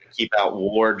trying to keep out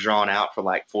war drawn out for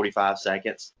like 45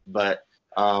 seconds. But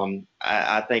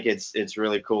I think it's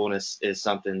really cool, and it's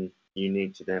something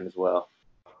unique to them as well.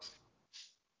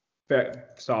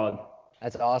 Solid.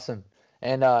 That's awesome.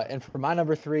 And for my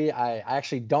number 3, I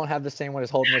actually don't have the same one as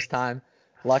Holden this time,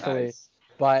 luckily. Nice.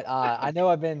 But I know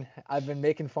I've been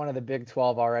making fun of the Big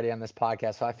 12 already on this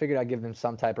podcast, so I figured I'd give them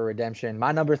some type of redemption.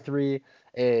 My number 3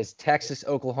 is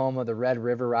Texas-Oklahoma, the Red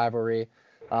River rivalry.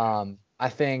 I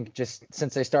think just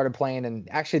since they started playing in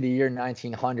actually the year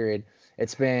 1900,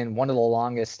 it's been one of the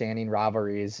longest standing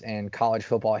rivalries in college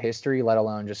football history, let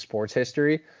alone just sports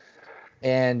history.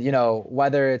 And,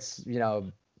 whether it's,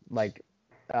 like,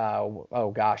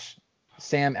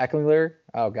 Sam Ehlinger.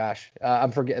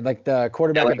 I'm forgetting, like the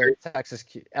quarterback of the Texas,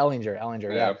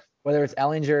 Ehlinger. Yeah. Whether it's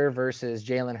Ehlinger versus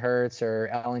Jalen Hurts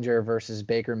or Ehlinger versus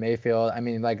Baker Mayfield. I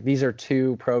mean, like these are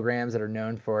two programs that are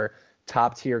known for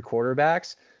top tier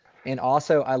quarterbacks. And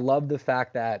also I love the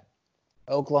fact that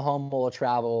Oklahoma will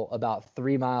travel about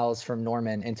 3 miles from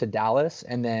Norman into Dallas.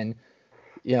 And then,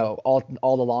 all the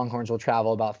Longhorns will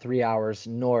travel about 3 hours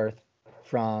north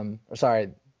from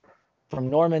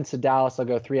Norman to Dallas. They'll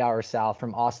go 3 hours south.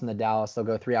 From Austin to Dallas, they'll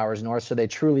go 3 hours north. So they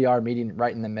truly are meeting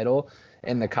right in the middle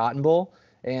in the Cotton Bowl.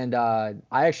 And I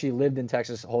actually lived in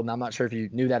Texas, Holden. I'm not sure if you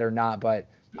knew that or not, but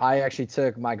I actually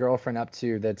took my girlfriend up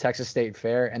to the Texas State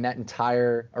Fair, and that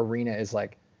entire arena is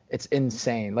like, it's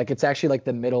insane. Like it's actually like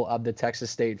the middle of the Texas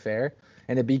State Fair,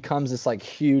 and it becomes this like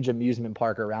huge amusement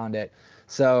park around it.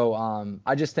 So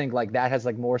I just think like that has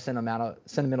like more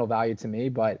sentimental value to me,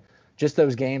 but just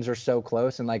those games are so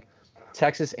close. And like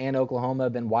Texas and Oklahoma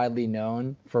have been widely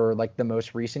known for like the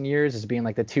most recent years as being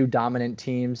like the two dominant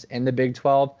teams in the Big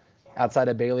 12 outside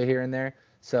of Baylor here and there.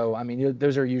 So, I mean,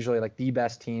 those are usually like the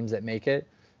best teams that make it.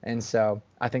 And so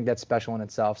I think that's special in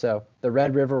itself. So the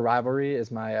Red River rivalry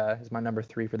is my number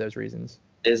 3 for those reasons.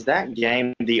 Is that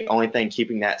game the only thing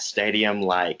keeping that stadium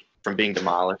like from being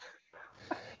demolished?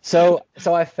 So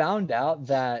I found out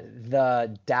that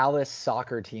the Dallas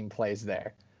soccer team plays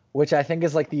there, which I think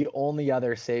is like the only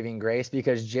other saving grace,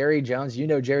 because Jerry Jones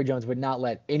would not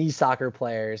let any soccer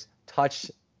players touch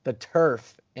the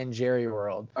turf in Jerry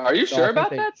World. Are you sure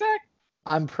about that, Zach?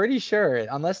 I'm pretty sure,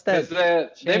 unless that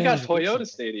they've got Toyota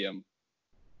Stadium.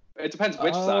 It depends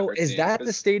which soccer team. Is that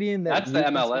the stadium that's the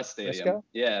MLS stadium?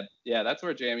 Yeah, that's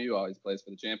where JMU always plays for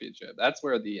the championship. That's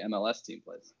where the MLS team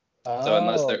plays. So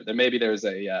unless there's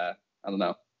a I don't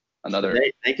know, another.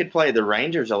 They could play the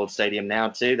Rangers' old stadium now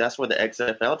too. That's where the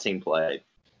XFL team played.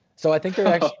 So I think they're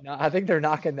actually I think they're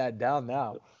knocking that down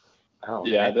now. Oh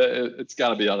yeah, it's got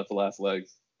to be on its last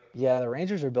legs. Yeah, the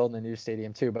Rangers are building a new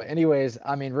stadium too. But anyways,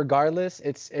 I mean, regardless,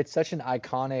 it's such an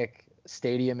iconic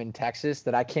stadium in Texas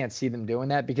that I can't see them doing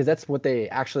that, because that's what they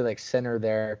actually like center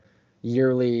their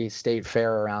yearly state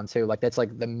fair around too. Like that's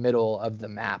like the middle of the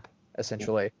map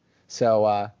essentially.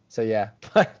 So yeah,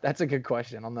 but that's a good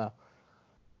question. I don't know.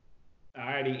 All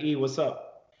righty, E, what's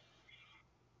up?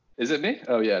 Is it me?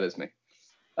 Oh yeah, it is me.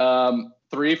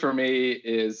 3 for me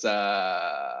is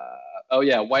whiteouts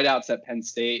at Penn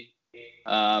State.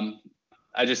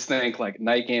 I just think like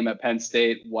night game at Penn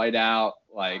State, whiteout,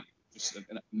 like just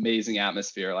an amazing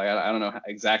atmosphere. Like I don't know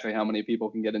exactly how many people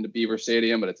can get into Beaver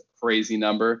Stadium, but it's a crazy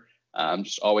number.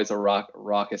 Just always a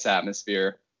raucous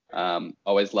atmosphere.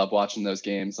 Always love watching those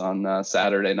games on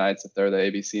Saturday nights if they're the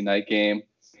ABC night game.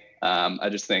 I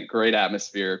just think great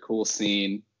atmosphere, cool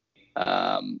scene.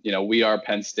 We are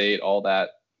Penn State, all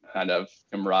that kind of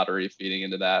camaraderie feeding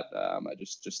into that. I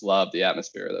just love the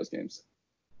atmosphere of those games.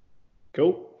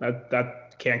 Cool.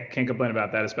 That can't complain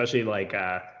about that, especially like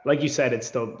you said,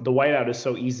 it's the whiteout is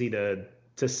so easy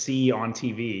to see on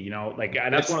TV. Like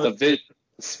that's the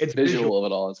it's visual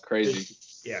of it all is crazy.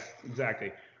 Yeah,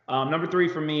 exactly. Number 3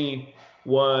 for me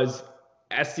was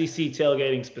SEC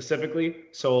tailgating specifically.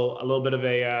 So a little bit of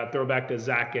a throwback to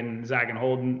Zach and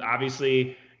Holden.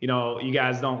 Obviously, you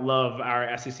guys don't love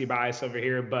our SEC bias over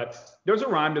here, but there's a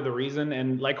rhyme to the reason.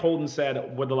 And like Holden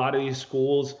said, with a lot of these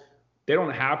schools, they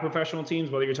don't have professional teams,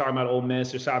 whether you're talking about Ole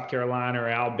Miss or South Carolina or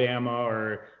Alabama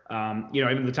or,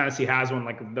 even the Tennessee has one.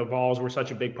 Like the Vols were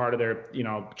such a big part of their,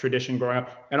 tradition growing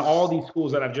up. And all these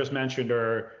schools that I've just mentioned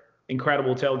are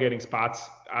incredible tailgating spots.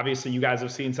 Obviously, you guys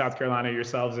have seen South Carolina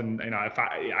yourselves, and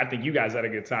I think you guys had a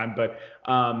good time. But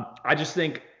I just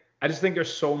think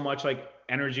there's so much like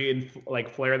energy and like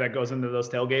flair that goes into those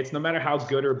tailgates. No matter how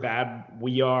good or bad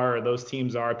we are or those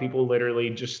teams are, people literally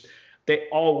just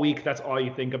all week, that's all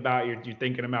you think about. You're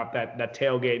thinking about that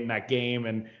tailgate and that game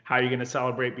and how you're going to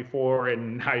celebrate before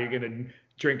and how you're going to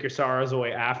drink your sorrows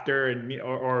away after, and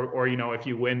or if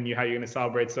you win, how you're going to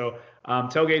celebrate. So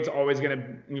tailgate's always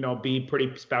going to be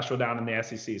pretty special down in the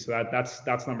SEC. So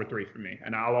that's number 3 for me,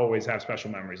 and I'll always have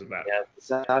special memories of that. Yeah,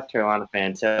 South Carolina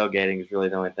fan, tailgating is really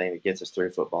the only thing that gets us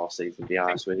through football season, to be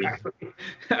honest with you.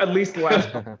 At least the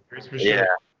last couple years, for sure.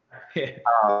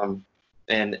 Yeah.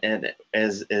 And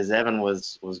as Evan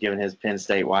was giving his Penn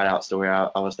State whiteout story, I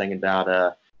was thinking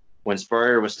about when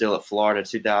Spurrier was still at Florida,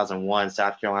 2001.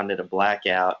 South Carolina did a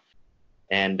blackout,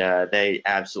 and they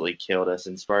absolutely killed us.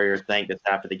 And Spurrier thanked us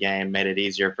after the game, made it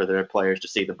easier for their players to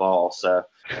see the ball. So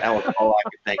that was all I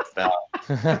could think about.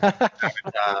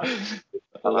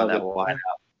 I love that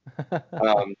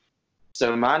whiteout.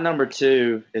 So my number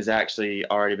 2 is actually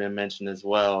already been mentioned as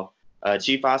well.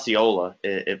 Chief Osceola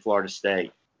at Florida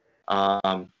State.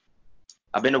 I've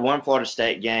been to one Florida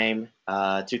State game,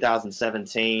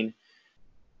 2017.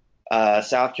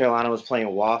 South Carolina was playing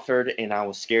Wofford, and I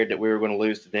was scared that we were going to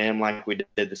lose to them like we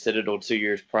did the Citadel 2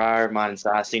 years prior, mine and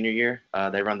Cy's senior year.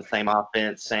 They run the same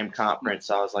offense, same conference.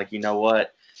 So I was like, you know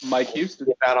what? Mike Houston.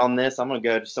 Get out on this. I'm going to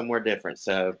go to somewhere different.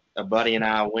 So a buddy and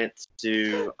I went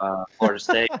to Florida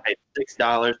State, paid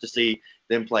 $6 to see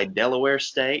them play Delaware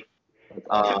State,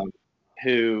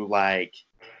 who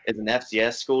is an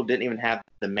FCS school, didn't even have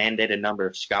the mandated number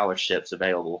of scholarships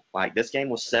available. Like this game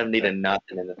was 70-0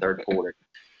 in the third quarter.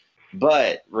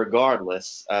 But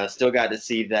regardless, still got to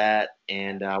see that,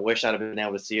 and I wish I'd have been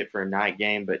able to see it for a night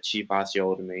game. But Chief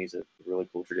Osceola to me is a really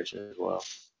cool tradition as well.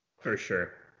 For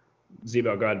sure.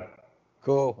 Zebo, go ahead.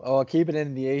 Cool. Well, keeping it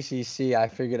in the ACC, I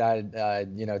figured I'd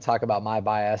talk about my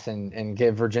bias and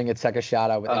give Virginia Tech a shout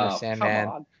out with Enter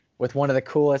Sandman, with one of the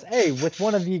coolest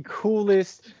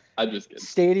I'm just kidding.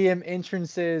 Stadium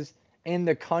entrances in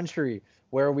the country,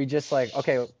 where we just our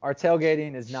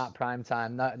tailgating is not prime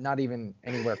time, not even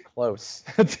anywhere close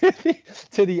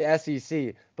to the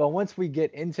SEC. But once we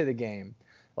get into the game,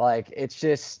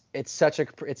 it's such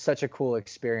a cool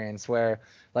experience where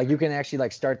you can actually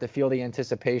start to feel the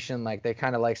anticipation. They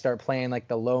kind of start playing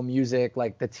the low music,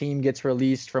 the team gets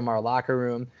released from our locker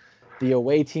room, the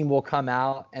away team will come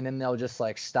out, and then they'll just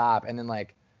stop, and then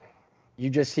you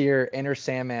just hear Enter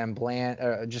Sandman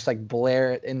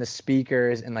blare in the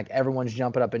speakers, and everyone's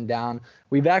jumping up and down.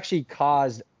 We've actually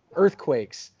caused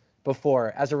earthquakes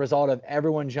before as a result of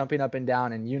everyone jumping up and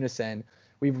down in unison.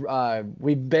 We've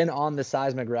been on the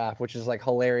seismograph, which is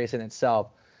hilarious in itself.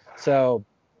 So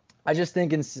I just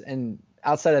think and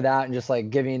outside of that, and just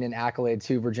giving an accolade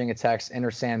to Virginia Tech's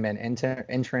Enter Sandman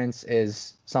entrance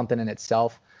is something in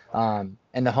itself, and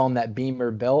the home that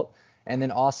Beamer built. And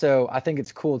then also, I think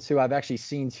it's cool, too. I've actually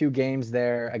seen 2 games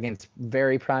there against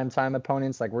very primetime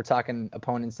opponents. We're talking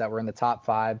opponents that were in the top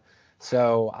 5.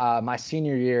 So my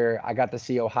senior year, I got to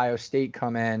see Ohio State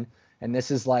come in. And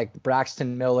this is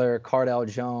Braxton Miller, Cardell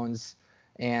Jones,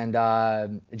 and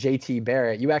JT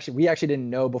Barrett. We actually didn't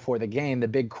know before the game. The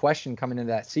big question coming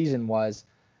into that season was,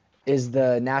 is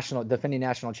the defending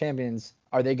national champions,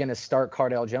 are they going to start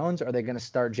Cardell Jones, or are they going to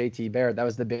start JT Barrett? That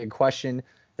was the big question.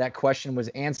 That question was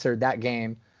answered that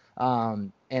game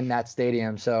in that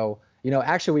stadium. So,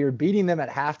 actually we were beating them at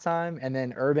halftime, and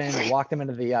then Urban walked them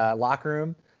into the locker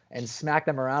room and smacked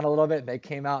them around a little bit. They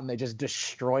came out and they just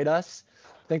destroyed us.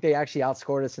 I think they actually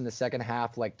outscored us in the second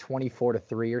half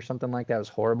 24-3 or something like that. It was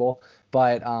horrible.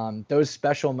 But those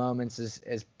special moments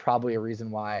is probably a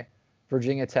reason why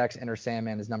Virginia Tech's Enter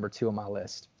Sandman is number 2 on my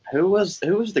list. Who was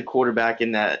the quarterback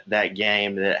in that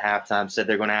game that at halftime said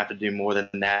they're going to have to do more than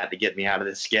that to get me out of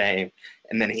this game,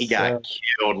 and then he got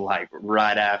killed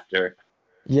right after?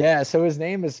 Yeah, so his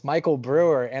name is Michael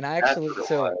Brewer, and I actually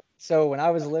so when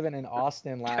I was living in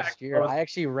Austin last year, I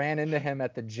actually ran into him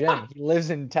at the gym. He lives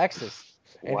in Texas,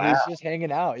 and he was just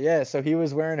hanging out. Yeah, so he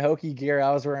was wearing Hokie gear,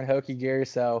 I was wearing Hokie gear,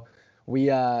 so we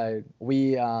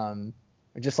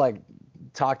just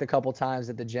talked a couple times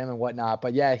at the gym and whatnot.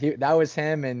 But yeah, that was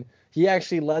him, and he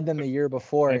actually led them the year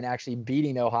before in actually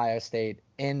beating Ohio State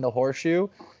in the horseshoe.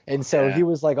 And so he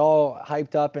was like all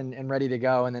hyped up and ready to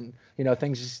go. And then,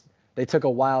 things just, they took a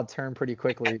wild turn pretty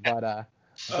quickly. But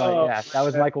yeah, that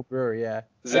was Michael Brewer. Yeah.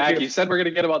 Zach, you said we're going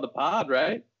to get him on the pod,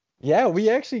 right? Yeah, we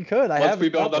actually could. Once we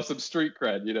build up some street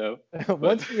cred,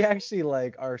 Once we actually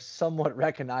are somewhat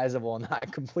recognizable and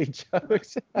not complete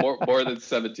jokes. more than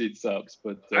 17 subs,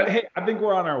 but hey, I think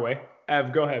we're on our way.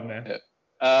 Ev, go ahead, man.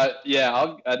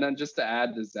 And then just to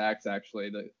add to Zach's,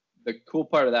 actually, the cool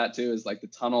part of that too is the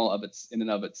tunnel in and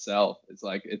of itself is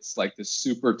it's this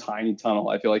super tiny tunnel.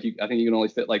 I feel I think you can only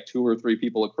fit 2 or 3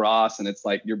 people across, and it's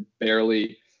you're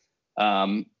barely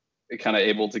kind of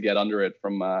able to get under it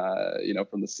from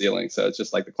the ceiling. So it's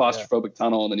just the claustrophobic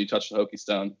tunnel, and then you touch the Hokie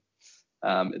Stone.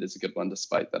 It is a good one,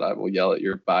 despite that I will yell at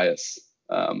your bias.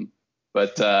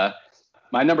 But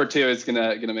my number 2 is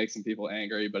gonna make some people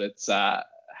angry, but it's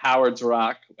Howard's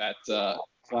Rock at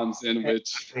Clemson,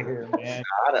 which I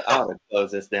ought to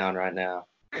close this down right now.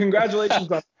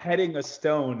 Congratulations on heading a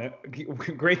stone.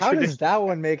 Great. How does that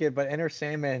one make it, but Enter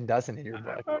Sandman doesn't in your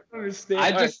book? I don't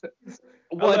understand.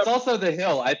 It's also the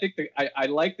hill. I think I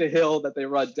like the hill that they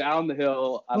run down the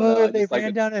hill. They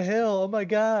ran down a hill. Oh my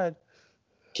god.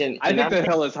 I think the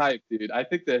hill is hype, dude. I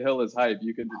think the hill is hype.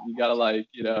 You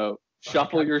gotta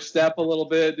shuffle your step a little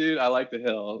bit, dude. I like the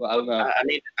hill. I don't know. I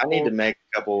need to make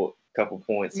a couple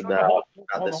points about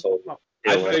this whole.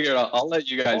 I figured I'll let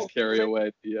you guys carry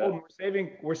away.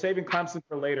 We're saving Clemson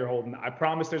for later, Holden. I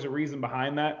promise there's a reason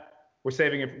behind that. We're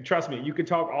saving it. Trust me, you can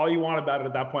talk all you want about it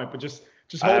at that point, but just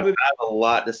hold it. I have a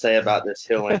lot to say about this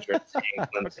hill entrance in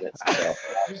Clemson itself.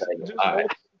 Just hold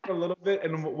it for a little bit,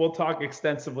 and we'll talk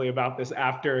extensively about this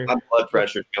after. My blood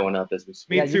pressure's going up as we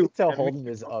speak. Yeah, you can tell Holden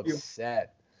is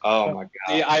upset. Oh my god.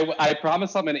 See, I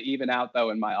promise I'm gonna even out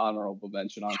though in my honorable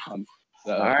mention on Clemson.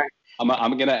 So all right.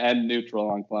 I'm gonna end neutral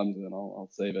on Clemson. I'll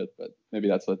save it, but maybe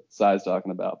that's what Sai's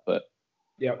talking about. But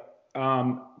yep.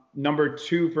 Number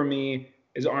 2 for me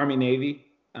is Army Navy.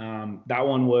 That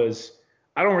one was.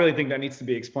 I don't really think that needs to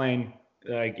be explained.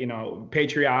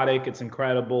 Patriotic. It's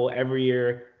incredible every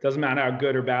year. Doesn't matter how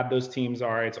good or bad those teams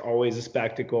are. It's always a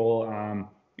spectacle.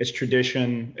 It's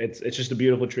tradition. It's just a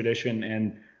beautiful tradition,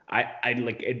 and I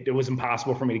like it. It was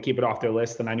impossible for me to keep it off their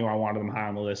list, and I knew I wanted them high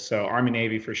on the list. So Army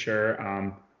Navy for sure.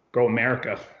 Go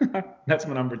America. That's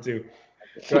my number 2.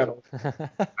 Go ahead.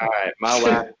 All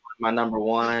right, my number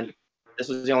 1. This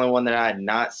was the only one that I had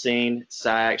not seen.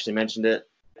 Sai actually mentioned it.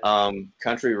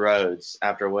 Country Roads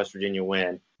after a West Virginia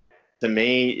win. To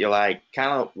me, you're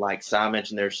kind of like Sai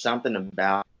mentioned, there's something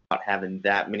about having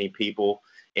that many people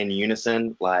in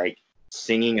unison,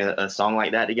 singing a song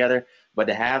like that together. But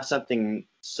to have something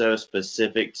so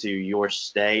specific to your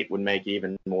state would make it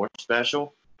even more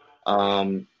special.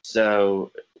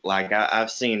 So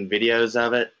I've seen videos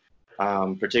of it,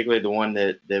 particularly the one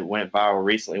that went viral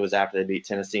recently was after they beat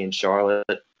Tennessee and Charlotte,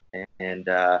 and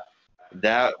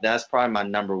that's probably my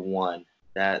number 1.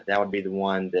 That would be the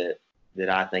one that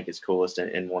I think is coolest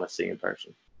and want to see in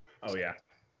person. Oh yeah.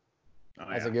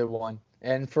 That's a good one.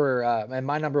 And for and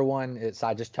my number 1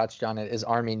 I just touched on it, is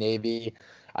Army Navy.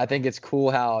 I think it's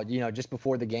cool how, just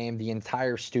before the game, the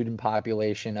entire student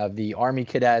population of the Army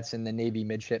cadets and the Navy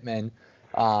midshipmen,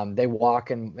 they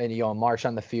walk and march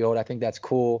on the field. I think that's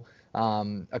cool.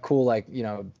 A cool,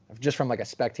 just from a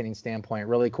spectating standpoint,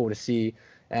 really cool to see.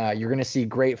 You're going to see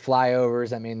great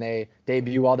flyovers. I mean, they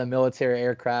debut all the military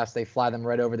aircrafts. They fly them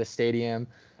right over the stadium.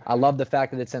 I love the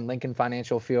fact that it's in Lincoln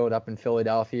Financial Field up in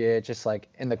Philadelphia. It's just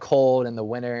in the cold and the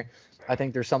winter. I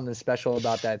think there's something special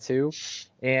about that too.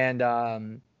 And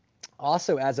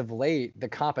also, as of late, the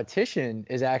competition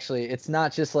is actually, it's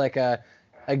not just a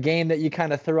game that you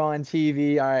kind of throw on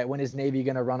TV. All right, when is Navy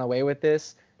going to run away with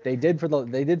this? They did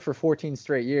for 14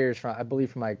 straight years, I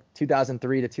believe from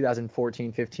 2003 to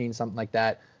 2014, 15, something like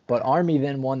that. But Army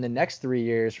then won the next 3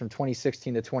 years from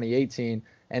 2016 to 2018.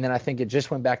 And then I think it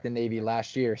just went back to Navy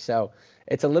last year. So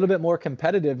it's a little bit more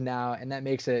competitive now, and that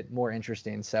makes it more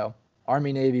interesting. So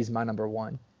Army Navy is my number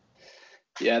 1.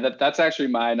 Yeah, that's actually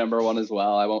my number 1 as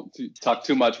well. I won't talk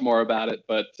too much more about it,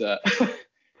 but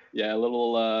yeah, a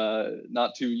little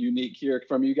not too unique here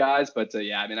from you guys, but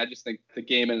yeah, I mean, I just think the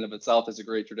game in and of itself is a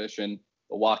great tradition.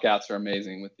 The walkouts are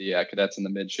amazing with the cadets and the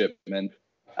midshipmen.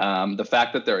 The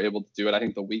fact that they're able to do it, I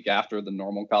think the week after the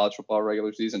normal college football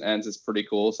regular season ends is pretty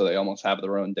cool. So they almost have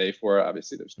their own day for it.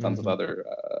 Obviously, there's tons of other,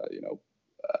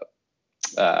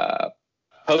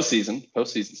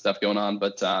 postseason stuff going on.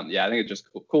 But yeah, I think it's just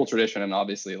cool tradition, and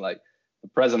obviously the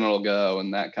president will go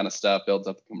and that kind of stuff builds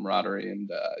up the camaraderie,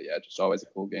 and yeah, just always a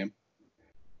cool game.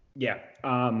 Yeah.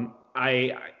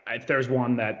 If there's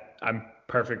one that I'm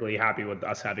perfectly happy with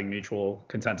us having mutual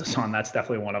consensus on, that's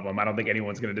definitely one of them. I don't think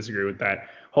anyone's going to disagree with that.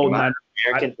 Holden,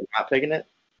 American for not picking it?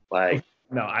 Like,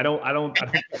 no, I don't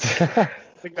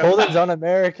Holden's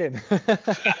un-American.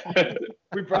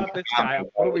 We brought this guy up.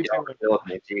 What are we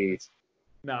doing? Jeez.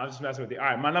 No, I'm just messing with you. All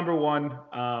right, my number one,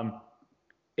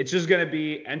 it's just going to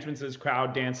be entrances,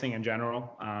 crowd, dancing in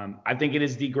general. I think it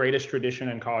is the greatest tradition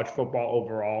in college football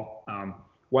overall.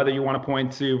 Whether you want to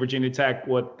point to Virginia Tech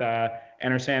with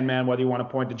Enter Sandman, whether you want to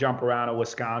point to Jump Around at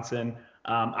Wisconsin.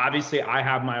 Obviously, I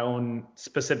have my own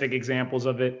specific examples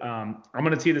of it. I'm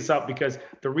going to tee this up because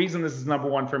the reason this is number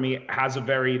one for me has a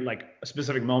very a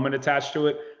specific moment attached to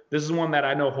it. This is one that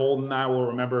I know Holden and I will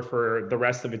remember for the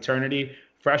rest of eternity.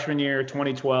 Freshman year,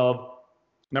 2012,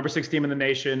 number 6 team in the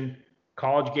nation,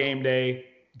 college game day,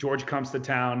 Georgia comes to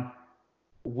town.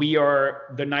 We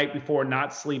are the night before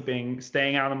not sleeping,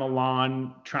 staying out on the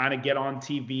lawn, trying to get on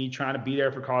TV, trying to be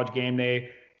there for college game day.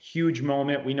 Huge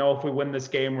moment. We know if we win this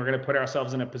game, we're going to put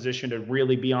ourselves in a position to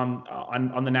really be on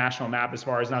the national map as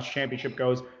far as national championship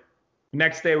goes.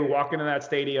 Next day, we walk into that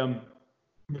stadium.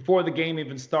 Before the game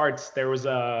even starts, there was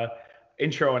a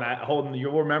intro, and Holden,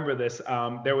 you'll remember this.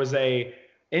 There was a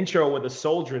intro with a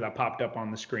soldier that popped up on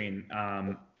the screen.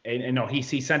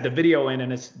 He sent a video in,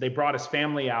 and they brought his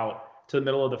family out to the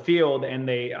middle of the field, and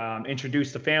they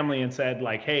introduced the family and said,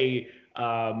 hey,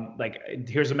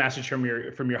 here's a message from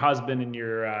your husband and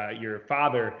your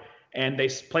father. And they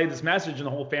played this message, and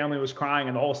the whole family was crying,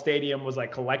 and the whole stadium was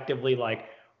collectively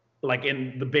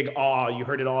in the big awe. You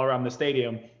heard it all around the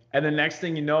stadium. And the next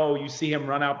thing you know, you see him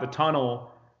run out the tunnel,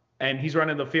 and he's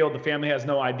running the field. The family has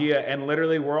no idea, and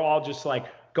literally we're all just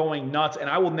going nuts. And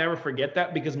I will never forget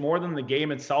that, because more than the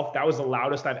game itself, that was the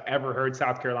loudest I've ever heard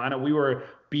South Carolina. We were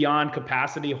beyond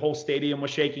capacity. Whole stadium was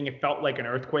shaking. It felt like an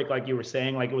earthquake, like you were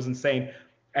saying, it was insane.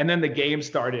 And then the game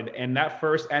started, and that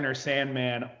first Enter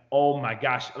Sandman, oh my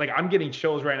gosh, I'm getting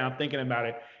chills right now thinking about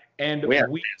it. And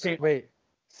wait,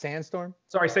 Sandstorm?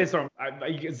 Sorry, Sandstorm.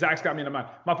 Zach's got me in the mind.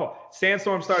 My fault.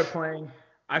 Sandstorm started playing.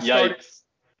 I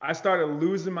started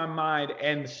losing my mind,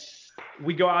 and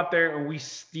we go out there and we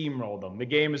steamroll them. The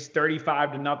game is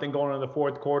 35-0 going into the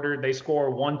fourth quarter. They score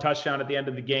one touchdown at the end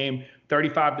of the game,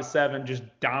 35-7, just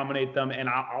dominate them. And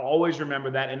I'll always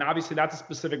remember that. And obviously that's a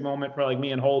specific moment for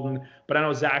me and Holden, but I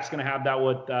know Zach's going to have that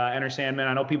with Enter Sandman.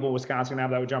 I know people in Wisconsin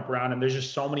have that with Jump Around, and there's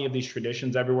just so many of these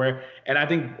traditions everywhere. And I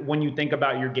think when you think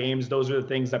about your games, those are the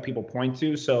things that people point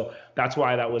to. So that's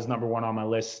why that was number one on my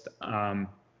list. And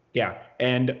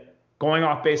going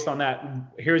off based on that, I'm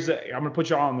going to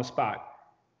put you all on the spot.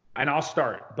 And I'll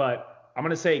start, but I'm going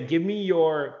to say, give me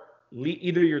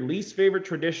either your least favorite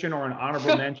tradition or an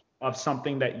honorable mention of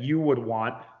something that you would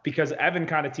want, because Evan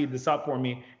kind of teed this up for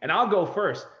me. And I'll go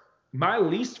first. My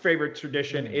least favorite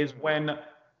tradition is when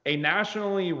a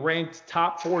nationally ranked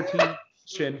top 14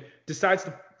 nation decides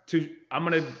to I'm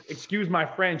going to excuse my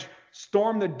French,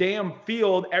 storm the damn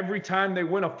field every time they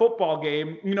win a football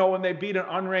game. When they beat an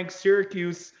unranked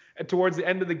Syracuse towards the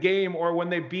end of the game, or when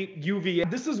they beat UVA.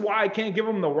 This is why I can't give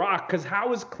them the rock, because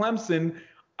how is Clemson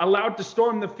allowed to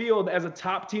storm the field as a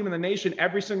top team in the nation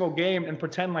every single game and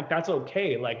pretend that's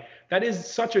okay? That is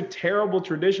such a terrible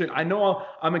tradition. I know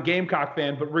I'm a Gamecock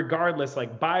fan, but regardless,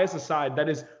 bias aside, that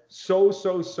is so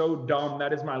dumb.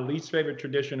 That is my least favorite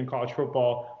tradition in college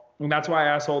football. And that's why I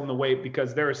asked Holden the weight,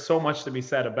 because there is so much to be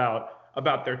said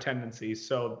about their tendencies.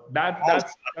 So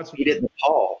that's meet at the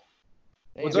Paul.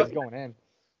 What's going in?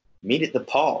 Meet at the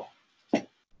Paul.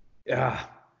 Yeah,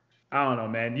 I don't know,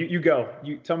 man. You go.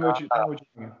 You tell me what you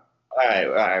think. All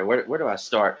right. Where do I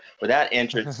start? With that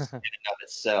entrance in and of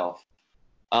itself,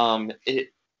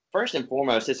 first and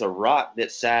foremost, it's a rock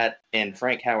that sat in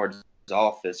Frank Howard's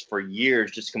office for years,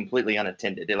 just completely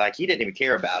unattended. He didn't even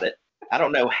care about it. I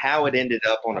don't know how it ended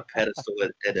up on a pedestal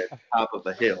at the top of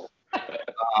a hill.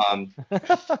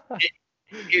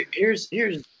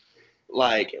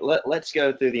 Let's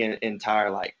go through the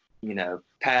entire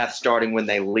path, starting when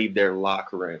they leave their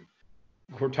locker room.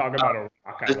 We're talking about a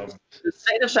rock. I love it. The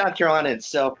state of South Carolina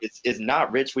itself is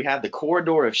not rich. We have the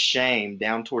corridor of shame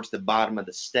down towards the bottom of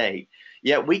the state.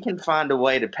 Yet we can find a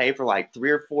way to pay for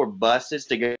 3 or 4 buses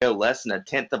to go less than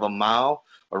 1/10 of a mile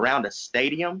around a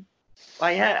stadium.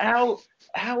 How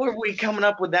are we coming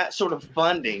up with that sort of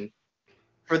funding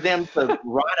for them to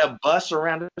ride a bus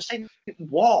around the stadium?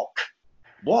 Walk.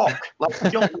 You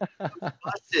don't need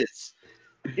buses.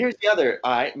 Here's the other.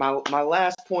 All right, my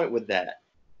last point with that.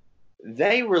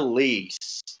 They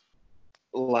release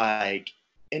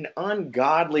an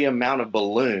ungodly amount of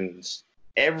balloons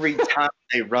every time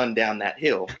they run down that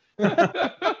hill. We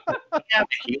have a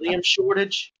helium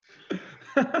shortage.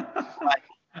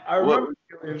 I remember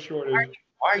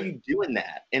Why are you doing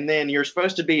that? And then you're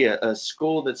supposed to be a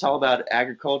school that's all about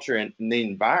agriculture and the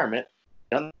environment.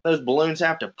 Don't those balloons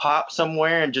have to pop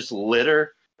somewhere and just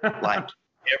litter like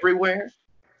everywhere?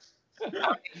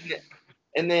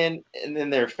 And then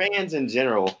their fans in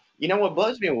general. You know what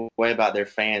blows me away about their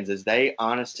fans is they,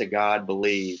 honest to God,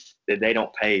 believe that they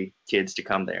don't pay kids to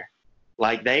come there.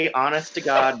 Like they, honest to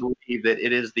God, believe that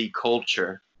it is the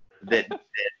culture that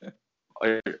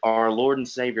our Lord and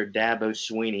Savior Dabo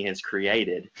Swinney has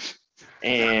created,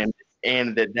 and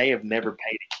that they have never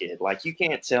paid a kid. Like you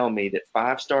can't tell me that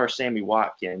 5-star Sammy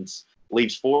Watkins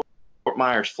leaves Fort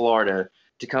Myers, Florida,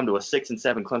 to come to a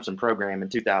 6-7 Clemson program in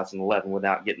 2011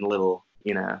 without getting a little,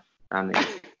 I mean.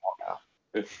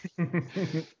 I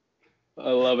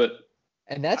love it.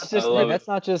 And that's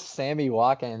not just Sammy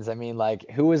Watkins. I mean, like,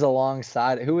 who was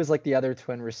like the other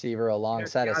twin receiver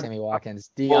alongside of Sammy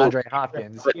Watkins? DeAndre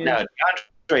Hopkins. But no,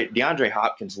 DeAndre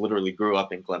Hopkins literally grew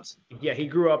up in Clemson. Yeah, he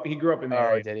grew up in the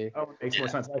area. Oh, did he? Oh, it makes more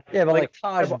sense. Yeah, but like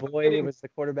Taj Boyd was the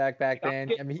quarterback back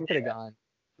then. I mean, he could have gone.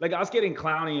 Like us getting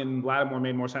Clowney and Lattimore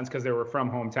made more sense because they were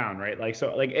from hometown, right? Like,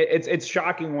 so like it's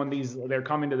shocking when they're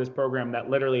coming to this program that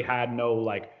literally had no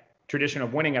like tradition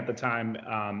of winning at the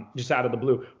time, just out of the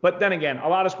blue. But then again, a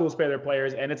lot of schools pay their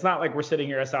players, and it's not like we're sitting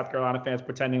here as South Carolina fans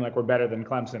pretending like we're better than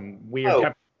Clemson.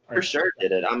 For sure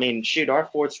did it. I mean, shoot, our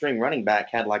 4th string running back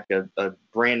had like a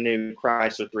brand new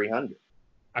Chrysler 300.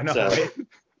 I know. So, right?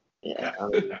 Yeah.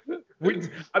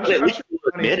 I'm sure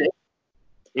admit it.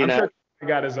 Sure he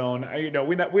got his own.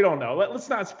 We don't know. Let's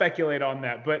not speculate on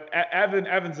that. But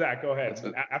Evan, Zach, go ahead.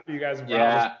 After you guys.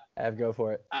 Yeah. Ev, go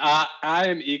for it. I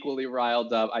am equally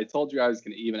riled up. I told you I was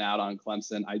going to even out on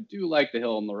Clemson. I do like the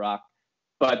Hill and the Rock,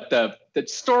 but the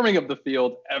storming of the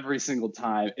field every single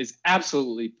time is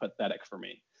absolutely pathetic for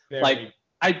me.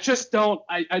 I just don't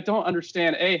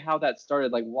understand how that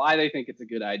started, like why they think it's a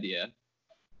good idea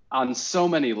on so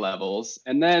many levels.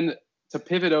 And then to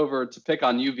pivot over to pick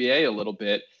on UVA a little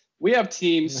bit, we have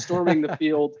teams storming the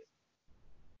field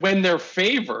when they're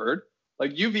favored.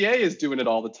 Like UVA is doing it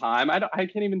all the time. I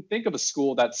can't even think of a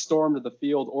school that stormed the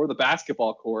field or the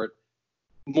basketball court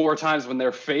more times when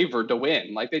they're favored to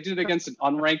win. Like they did it against an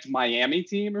unranked Miami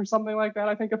team or something like that,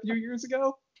 I think a few years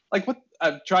ago. Like what?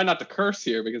 I'm trying not to curse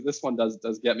here because this one does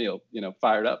get me,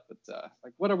 fired up. But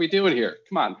like, what are we doing here?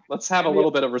 Come on, let's have a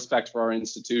little bit of respect for our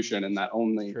institution and that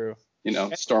only,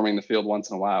 storming the field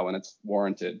once in a while when it's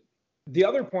warranted. The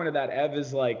other point of that, Ev,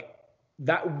 is like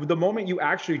that the moment you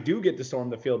actually do get to storm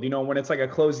the field, when it's like a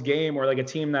close game or like a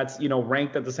team that's,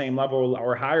 ranked at the same level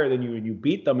or higher than you and you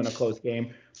beat them in a close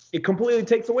game, it completely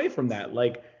takes away from that.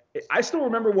 Like I still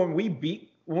remember when we beat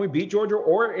Georgia,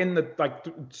 or in the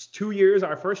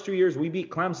our first 2 years, we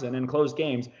beat Clemson in close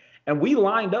games, and we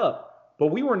lined up, but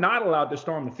we were not allowed to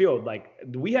storm the field. Like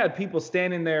we had people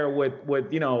standing there with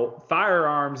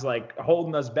firearms, like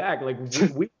holding us back. Like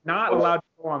we're not allowed to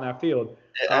go on that field.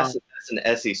 That's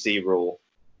an SEC rule.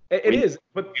 It is,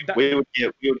 but we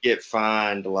would get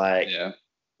fined. Like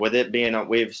with it being,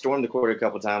 we've stormed the court a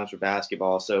couple times for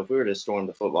basketball. So if we were to storm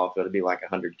the football field, it'd be like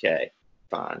 $100K.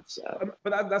 Fine. So,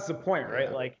 but that's the point,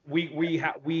 right? Like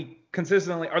we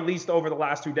consistently, or at least over the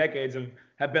last 2 decades,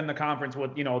 have been the conference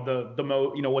with with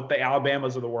the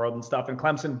Alabamas of the world and stuff. And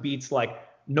Clemson beats like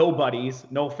nobodies.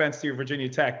 No offense to your Virginia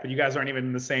Tech, but you guys aren't even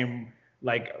in the same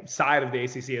like side of the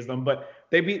ACC as them. But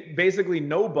they beat basically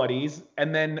nobodies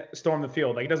and then storm the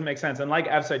field. Like it doesn't make sense. And like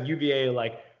I've said, UVA,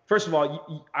 like first of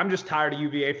all, I'm just tired of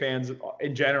UVA fans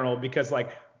in general because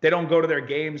like. They don't go to their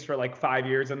games for like 5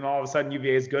 years, and then all of a sudden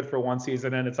UVA is good for one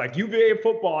season, and it's like UVA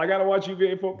football. I gotta watch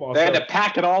UVA football. They had to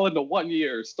pack it all into 1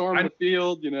 year, storm the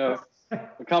field,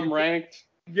 become ranked.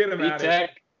 Get them out of here.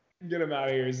 Get them out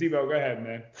of here. Zebo, go ahead,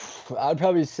 man. I'd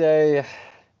probably say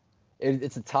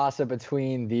it's a toss-up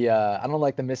between the I don't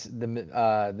like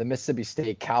the Mississippi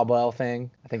State cowbell thing.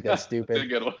 I think that's stupid. That's a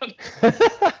good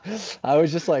one. I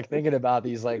was just like thinking about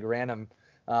these like random.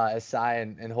 As Cy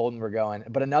and Holden were going.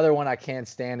 But another one I can't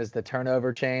stand is the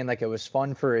turnover chain. Like it was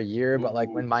fun for a year, but like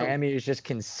when Miami is just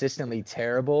consistently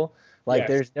terrible, like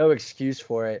there's no excuse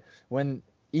for it.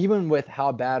 Even with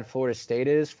how bad Florida State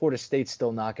is, Florida State's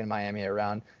still knocking Miami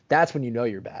around. That's when you know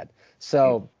you're bad.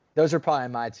 So those are probably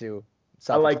my two.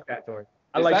 I like that.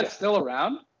 Is that still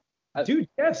around? Dude,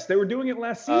 yes. They were doing it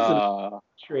last season.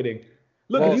 Trading.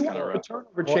 Look, if you want a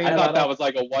turnover chain. I thought that was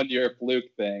like a 1 year fluke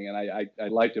thing, and I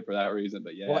liked it for that reason.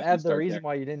 But yeah. Well, Ed, the reason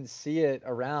why you didn't see it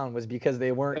around was because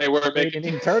they weren't making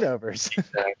any turnovers.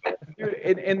 Dude,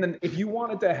 and if you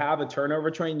wanted to have a turnover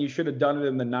train, you should have done it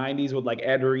in the 90s with like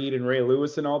Ed Reed and Ray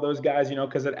Lewis and all those guys,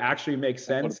 because it actually makes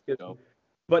sense.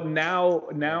 But now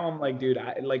I'm like, dude,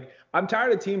 I'm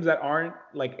tired of teams that aren't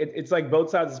like it's like both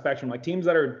sides of the spectrum. Like teams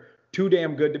that are too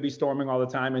damn good to be storming all the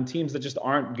time, and teams that just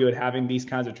aren't good having these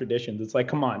kinds of traditions. It's like,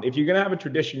 come on, if you're gonna have a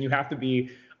tradition, you have to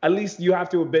be at least you have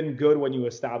to have been good when you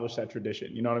established that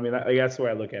tradition. You know what I mean? That's the way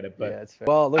I look at it. But yeah, that's fair.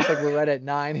 Well, it looks like we're right at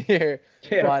 9 here.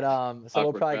 Yeah. But so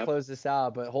we'll probably close this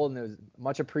out. But Holden, it was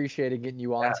much appreciated getting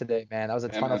you on today, man. That was a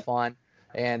ton of fun.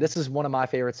 And this is one of my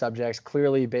favorite subjects,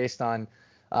 clearly based on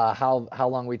how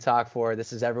long we talk for.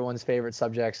 This is everyone's favorite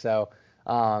subject. So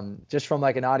just from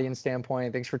like an audience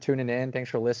standpoint, thanks for tuning in.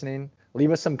 Thanks for listening. Leave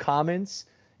us some comments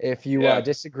if you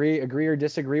agree or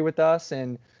disagree with us,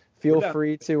 and feel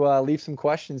free to leave some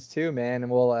questions too, man.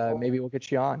 And we'll maybe we'll get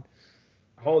you on.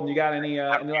 Holden, you got any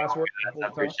last words? I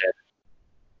appreciate it.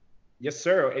 Yes,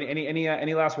 sir.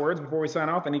 Any last words before we sign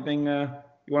off? Anything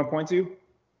you want to point to?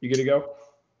 You good to go?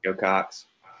 Go Cox.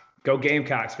 Go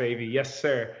Gamecocks, baby. Yes,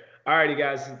 sir. All righty,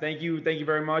 guys. Thank you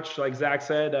very much. Like Zach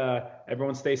said,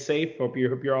 everyone stay safe. Hope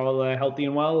you're all healthy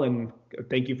and well. And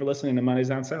thank you for listening to Mondays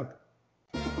Down South.